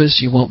nervous,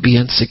 you won't be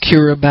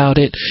insecure about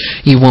it,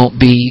 you won't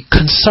be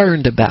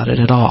concerned about it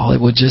at all. It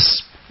will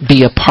just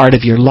be a part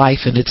of your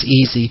life, and it's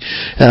easy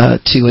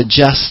to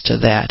adjust to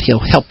that. He'll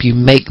help you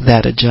make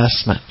that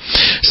adjustment.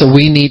 So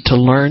we need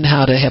to learn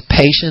how to have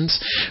patience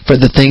for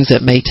the things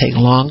that may take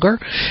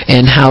longer,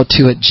 and how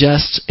to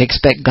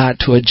expect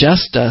God to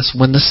adjust us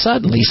when the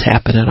suddenlies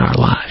happen in our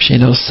lives.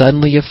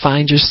 Suddenly you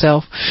find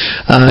yourself,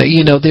 there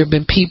have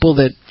been people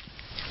that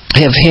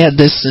have had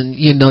this, and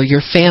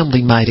your family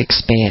might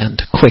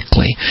expand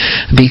quickly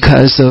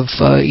because of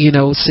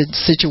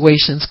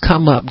situations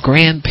come up.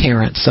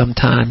 Grandparents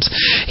sometimes,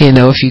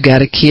 if you got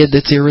a kid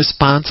that's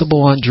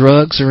irresponsible, on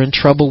drugs, or in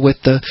trouble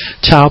with the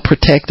child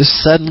protector,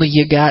 suddenly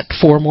you got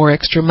 4 more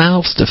extra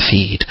mouths to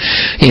feed.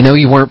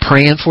 You weren't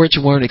praying for it,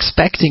 you weren't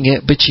expecting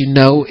it, but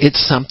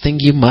it's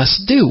something you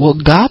must do. Well,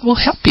 God will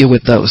help you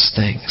with those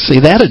things.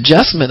 See, that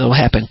adjustment will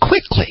happen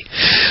quickly.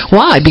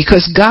 Why?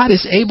 Because God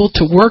is able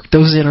to work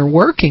those inner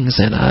workings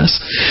in us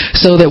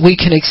so that we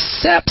can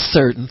accept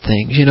certain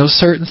things.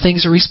 Certain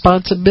things are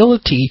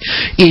responsibility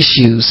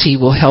issues. He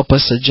will help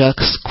us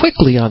adjust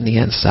quickly on the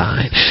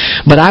inside.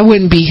 But I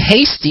wouldn't be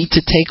hasty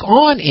to take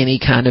on any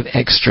kind of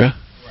extra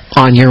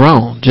on your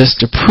own,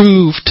 just to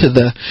prove to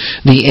the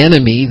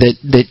enemy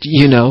that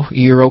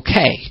you're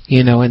okay.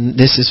 And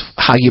this is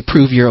how you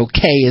prove you're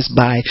okay, is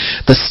by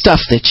the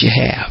stuff that you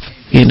have.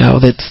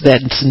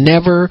 That's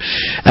never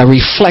a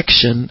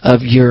reflection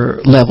of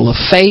your level of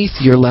faith,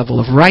 your level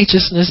of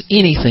righteousness,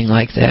 anything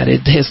like that.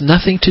 It has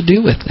nothing to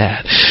do with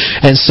that.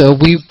 And so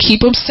we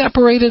keep them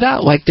separated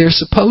out like they're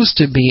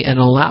supposed to be, and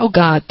allow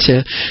God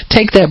to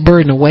take that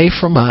burden away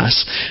from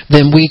us.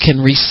 Then we can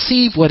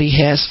receive what He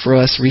has for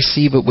us,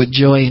 receive it with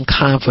joy and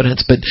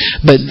confidence. But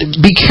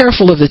be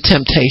careful of the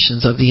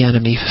temptations of the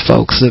enemy,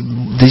 folks.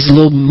 These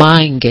little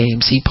mind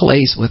games he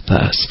plays with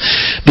us,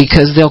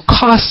 because they'll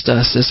cost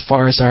us as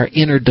far as our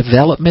inner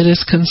development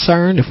is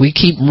concerned. If we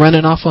keep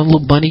running off on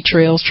little bunny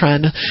trails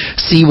trying to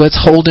see what's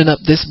holding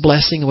up this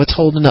blessing, what's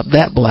holding up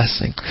that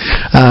blessing,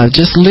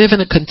 just live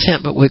in a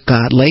contentment with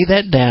God. Lay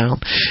that down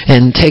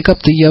and take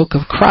up the yoke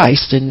of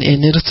Christ, and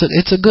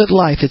it's a good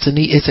life. It's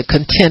a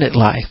contented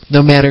life. No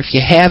matter if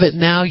you have it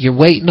now, you're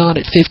waiting on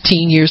it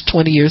 15 years,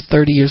 20 years,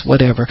 30 years,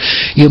 whatever.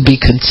 You'll be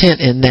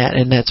content in that,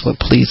 and that's what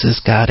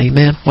pleases God.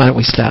 Amen. Why don't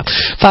we stop?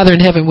 Father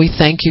in heaven, we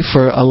thank You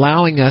for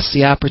allowing us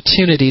the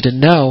opportunity to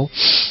know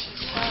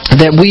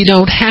that we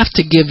don't have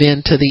to give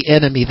in to the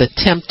enemy, the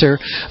tempter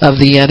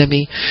of the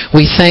enemy.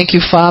 We thank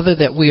you, Father,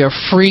 that we are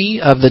free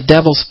of the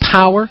devil's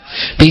power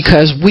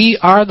because we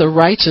are the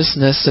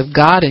righteousness of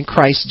God in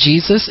Christ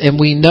Jesus, and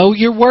we know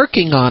you're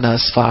working on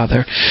us,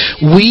 Father.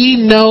 We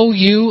know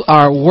you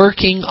are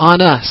working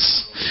on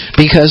us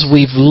because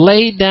we've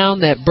laid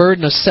down that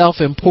burden of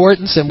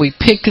self-importance and we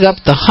picked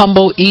up the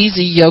humble,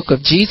 easy yoke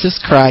of Jesus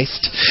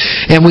Christ.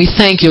 And we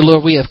thank you,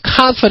 Lord. We have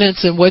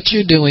confidence in what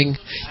you're doing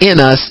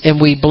in us, and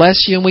we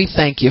bless you and we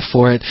thank you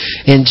for it.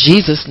 In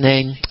Jesus'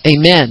 name,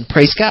 amen.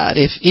 Praise God.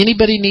 If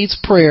anybody needs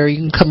prayer, you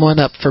can come on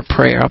up for prayer.